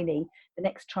tiny, the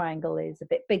next triangle is a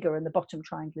bit bigger, and the bottom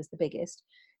triangle is the biggest.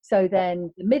 So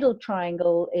then the middle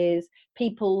triangle is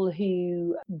people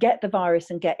who get the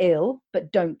virus and get ill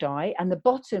but don't die. And the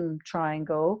bottom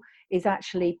triangle is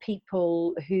actually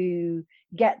people who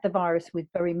get the virus with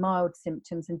very mild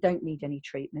symptoms and don't need any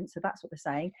treatment. So that's what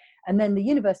they're saying. And then the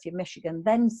University of Michigan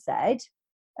then said,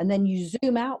 and then you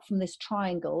zoom out from this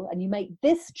triangle and you make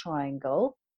this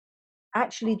triangle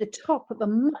actually the top of a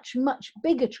much, much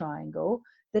bigger triangle,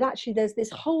 that actually there's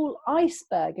this whole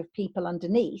iceberg of people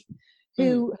underneath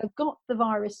who have got the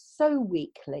virus so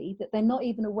weakly that they're not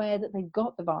even aware that they've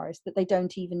got the virus, that they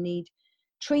don't even need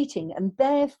treating. And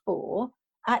therefore,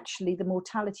 actually, the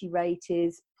mortality rate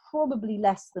is probably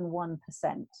less than 1%.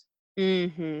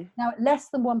 Mm-hmm. Now, at less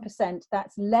than 1%,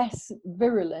 that's less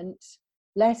virulent,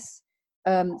 less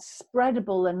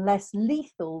spreadable and less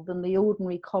lethal than the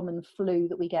ordinary common flu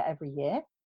that we get every year.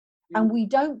 And we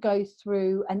don't go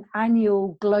through an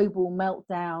annual global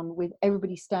meltdown with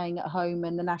everybody staying at home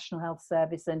and the National Health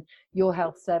Service and your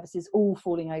health services all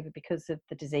falling over because of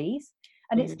the disease.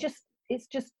 And it's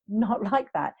just not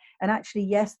like that. And actually,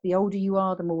 yes, the older you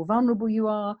are, the more vulnerable you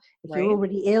are. If you're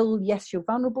already ill, yes, you're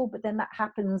vulnerable, but then that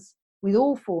happens with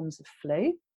all forms of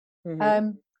flu.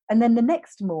 And then the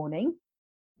next morning,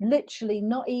 literally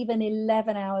not even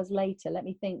 11 hours later, let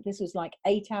me think, this was like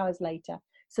 8 hours later.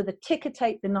 So the ticker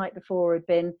tape the night before had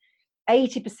been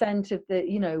 80% of the,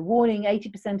 warning,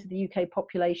 80% of the UK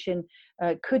population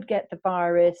could get the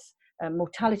virus,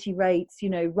 mortality rates,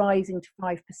 rising to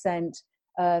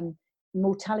 5%.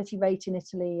 Mortality rate in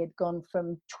Italy had gone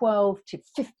from 12 to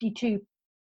 52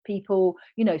 people,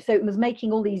 so it was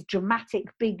making all these dramatic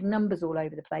big numbers all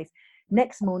over the place.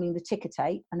 Next morning, the ticker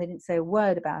tape, and they didn't say a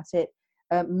word about it,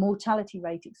 mortality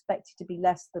rate expected to be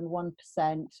less than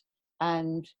 1%.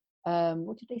 And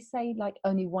what did they say? Like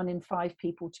only 1 in 5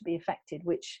 people to be affected,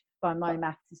 which by my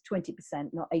maths is 20%,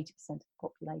 not 80% of the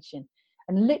population.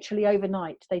 And literally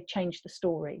overnight, they changed the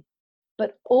story.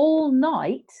 But all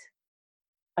night,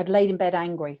 I'd laid in bed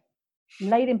angry,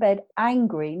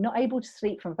 not able to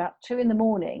sleep from about 2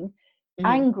 a.m,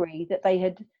 angry that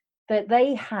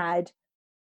they had,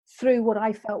 through what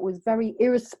I felt was very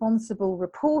irresponsible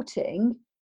reporting,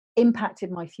 impacted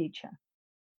my future.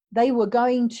 They were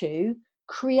going to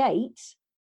create,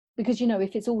 because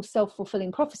if it's all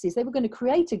self-fulfilling prophecies, they were going to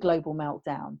create a global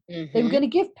meltdown. They were going to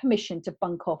give permission to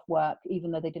bunk off work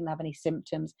even though they didn't have any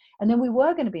symptoms, and then we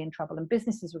were going to be in trouble and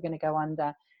businesses were going to go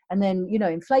under, and then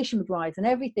inflation would rise and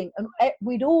everything, and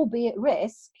we'd all be at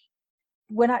risk,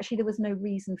 when actually there was no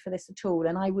reason for this at all.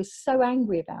 And I was so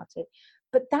angry about it.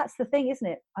 But that's the thing, isn't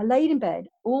it? I laid in bed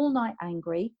all night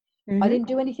angry. I didn't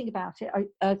do anything about it.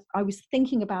 I was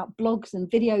thinking about blogs and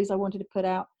videos I wanted to put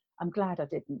out. I'm glad I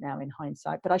didn't now in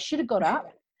hindsight, but I should have got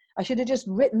up. I should have just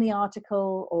written the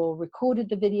article or recorded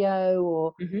the video,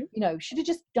 or, should have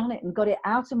just done it and got it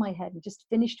out of my head and just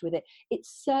finished with it. It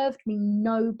served me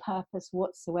no purpose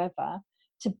whatsoever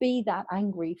to be that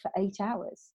angry for 8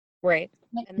 hours. Right.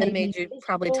 And then made you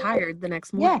probably tired the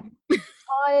next morning. Yeah.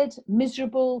 Tired,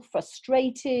 miserable,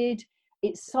 frustrated.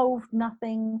 It solved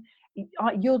nothing.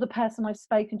 You're the person I've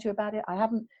spoken to about it. I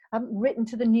haven't written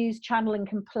to the news channel and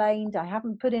complained. I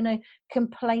haven't put in a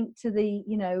complaint to the,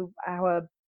 our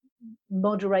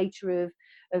moderator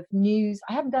of news.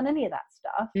 I haven't done any of that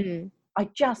stuff. I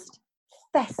just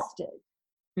festered.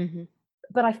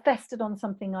 But I festered on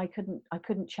something I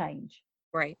couldn't change.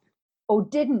 Right. Or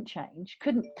didn't change,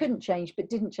 couldn't change, but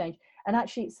didn't change. And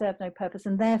actually it served no purpose.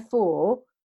 And therefore,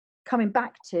 coming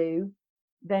back to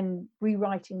then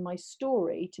rewriting my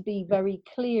story to be very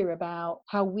clear about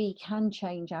how we can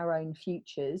change our own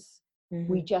futures.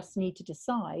 We just need to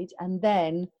decide, and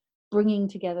then bringing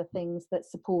together things that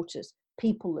support us,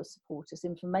 people that support us,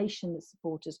 information that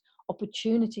support us,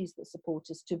 opportunities that support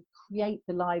us to create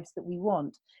the lives that we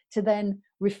want, to then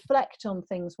reflect on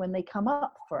things when they come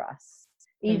up for us,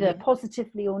 either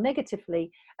positively or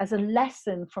negatively, as a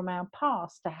lesson from our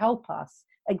past to help us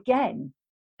again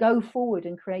go forward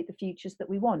and create the futures that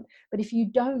we want. But if you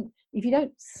don't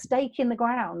stake in the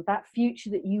ground that future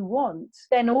that you want,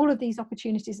 then all of these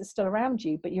opportunities are still around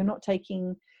you, but you're not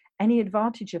taking any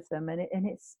advantage of them, and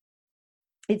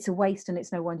it's a waste, and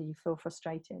it's no wonder you feel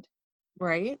frustrated.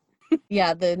 Right?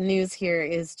 Yeah, the news here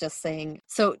is just saying.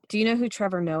 So, do you know who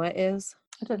Trevor Noah is?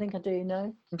 I don't think I do,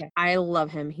 no. Okay. I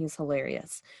love him. He's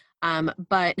hilarious.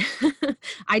 But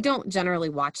I don't generally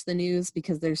watch the news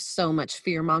because there's so much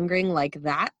fear mongering like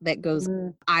that goes.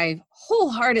 I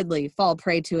wholeheartedly fall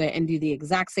prey to it and do the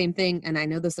exact same thing. And I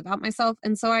know this about myself.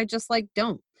 And so I just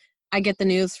don't. I get the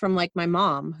news from like my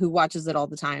mom, who watches it all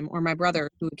the time, or my brother,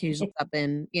 who occasionally up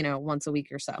in, once a week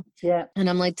or so. Yeah. And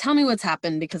I'm like, tell me what's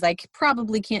happened, because I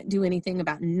probably can't do anything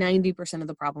about 90% of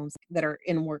the problems that are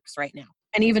in works right now.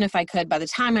 And even if I could, by the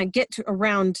time I get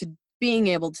around to being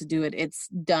able to do it, it's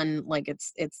done. Like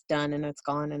it's done and it's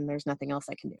gone, and there's nothing else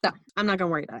I can do. So I'm not gonna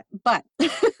worry about it. But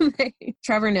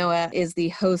Trevor Noah is the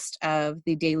host of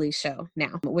The Daily Show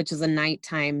now, which is a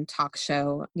nighttime talk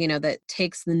show, that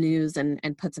takes the news and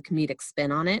puts a comedic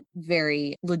spin on it.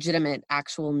 Very legitimate,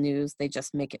 actual news. They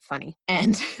just make it funny.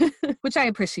 And which I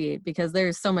appreciate, because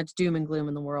there's so much doom and gloom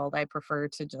in the world. I prefer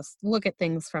to just look at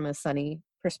things from a sunny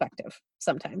perspective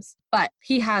sometimes. But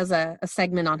he has a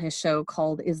segment on his show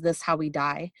called Is This How We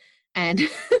Die? And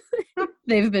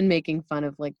they've been making fun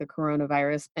of like the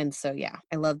coronavirus. And so, yeah,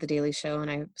 I love The Daily Show, and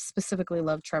I specifically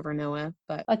love Trevor Noah.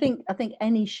 But I think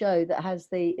any show that has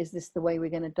Is This the Way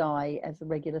We're Going to Die as a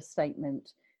regular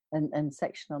statement and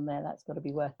section on there, that's got to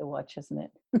be worth a watch, hasn't it?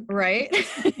 Right?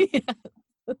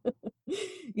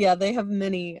 Yeah, they have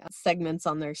many segments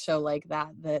on their show like that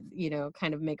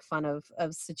kind of make fun of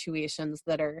situations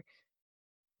that are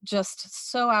just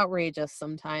so outrageous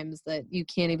sometimes that you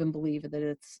can't even believe that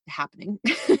it's happening.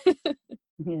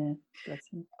 Yeah, bless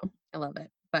him. I love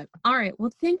it. But all right,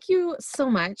 well, thank you so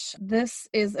much. This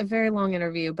is a very long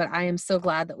interview, but I am so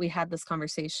glad that we had this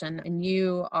conversation, and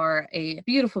you are a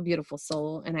beautiful, beautiful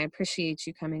soul, and I appreciate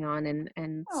you coming on and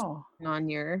on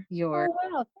your Oh,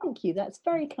 wow, thank you. That's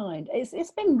very kind.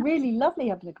 It's been really lovely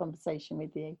having a conversation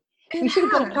with you. We should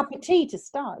have got a cup of tea to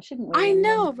start, shouldn't we? I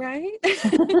know, right?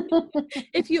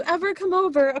 If you ever come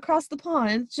over across the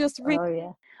pond, just ring. Oh,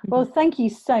 yeah. Well, thank you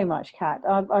so much, Kat.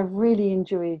 I've really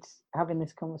enjoyed having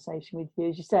this conversation with you.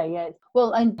 As you say, yeah.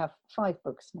 Well, I have 5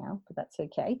 books now, but that's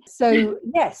okay. So,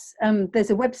 yes, there's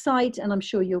a website, and I'm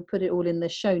sure you'll put it all in the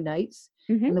show notes.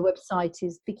 And the website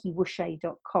is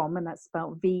VickiWusche.com, and that's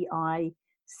spelled VickiWusche.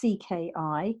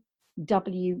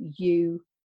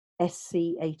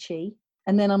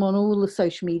 And then I'm on all the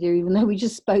social media, even though we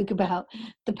just spoke about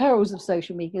the perils of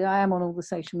social media. I am on all the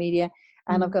social media,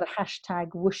 and I've got a hashtag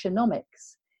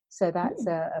Wushenomics. So that's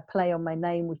a play on my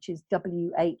name, which is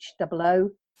WHOOSHONOMICS.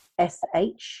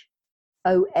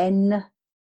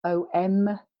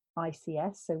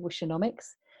 So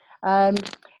Wushenomics.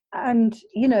 And,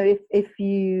 if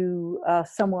you are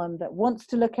someone that wants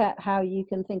to look at how you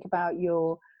can think about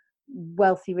your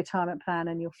wealthy retirement plan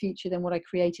and your future, then what I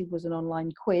created was an online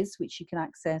quiz, which you can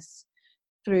access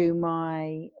through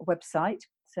my website.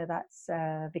 So that's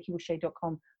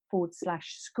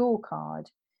VickiWusche.com/scorecard.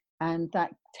 And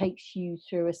that takes you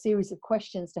through a series of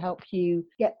questions to help you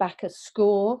get back a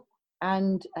score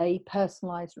and a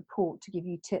personalized report to give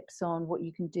you tips on what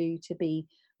you can do to be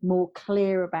more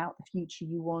clear about the future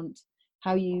you want,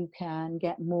 how you can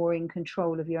get more in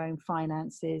control of your own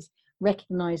finances,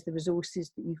 recognize the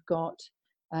resources that you've got,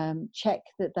 check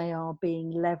that they are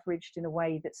being leveraged in a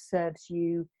way that serves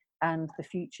you and the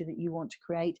future that you want to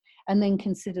create, and then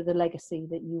consider the legacy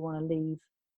that you want to leave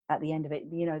at the end of it,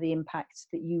 the impact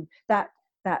that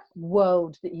that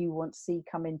world that you want to see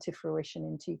come into fruition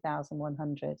in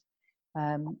 2100.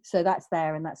 So that's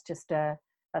there, and that's just a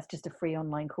free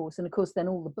online course. And of course, then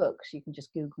all the books, you can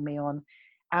just Google me on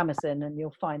Amazon and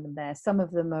you'll find them there. Some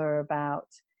of them are about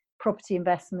property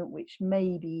investment, which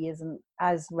maybe isn't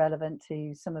as relevant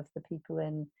to some of the people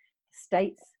in the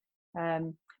States.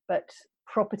 But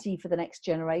Property for the Next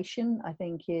Generation, I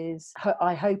think, is,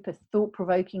 I hope, a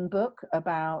thought-provoking book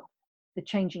about the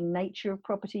changing nature of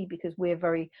property, because we're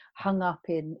very hung up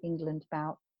in England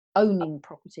about owning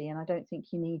property. And I don't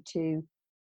think you need to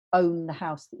own the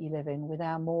house that you live in. With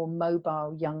our more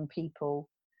mobile young people,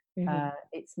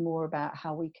 it's more about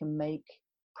how we can make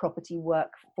property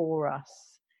work for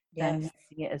us than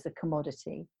using it as a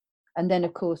commodity. And then,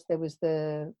 of course, there was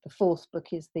the 4th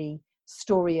book is The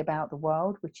Story About the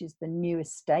World, which is the new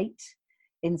estate,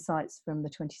 Insights from the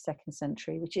 22nd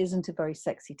Century, which isn't a very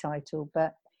sexy title,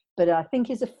 but I think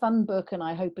is a fun book, and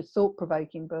I hope a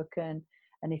thought-provoking book. And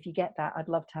if you get that, I'd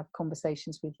love to have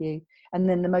conversations with you. And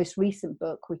then the most recent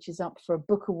book, which is up for a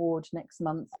book award next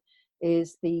month,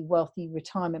 is The Wealthy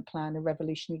Retirement Plan, A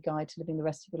Revolutionary Guide to Living the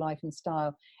Rest of Your Life in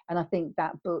Style. And I think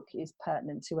that book is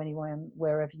pertinent to anyone,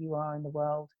 wherever you are in the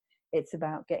world. It's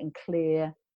about getting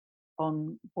clear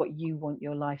on what you want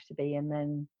your life to be, and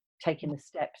then taking the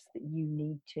steps that you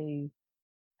need to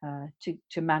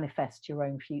manifest your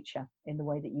own future in the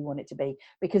way that you want it to be.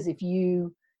 Because if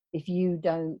you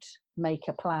don't make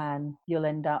a plan, you'll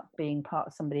end up being part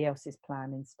of somebody else's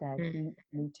plan instead. You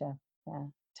need to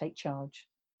take charge.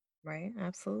 Right,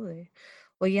 absolutely.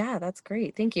 Well, yeah, that's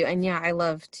great. Thank you. And yeah, I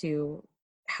love to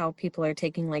how people are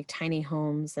taking like tiny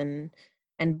homes and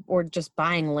or just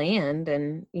buying land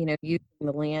and, you know, using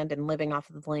the land and living off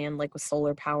of the land, like with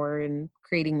solar power and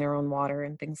creating their own water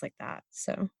and things like that.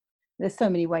 So There's so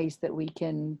many ways that we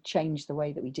can change the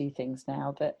way that we do things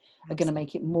now that are going to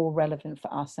make it more relevant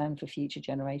for us and for future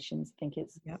generations. I think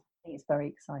it's very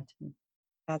exciting.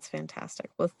 that's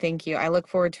fantastic. Well, thank you. I look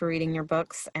forward to reading your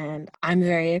books and I'm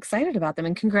very excited about them.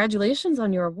 And congratulations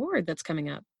on your award that's coming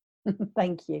up.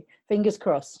 Thank you. Fingers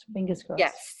crossed. Fingers crossed.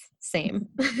 Yes, same.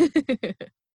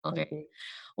 All right. Thank you.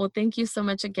 Well, thank you so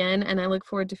much again. And I look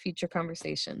forward to future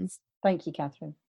conversations. Thank you, Catherine.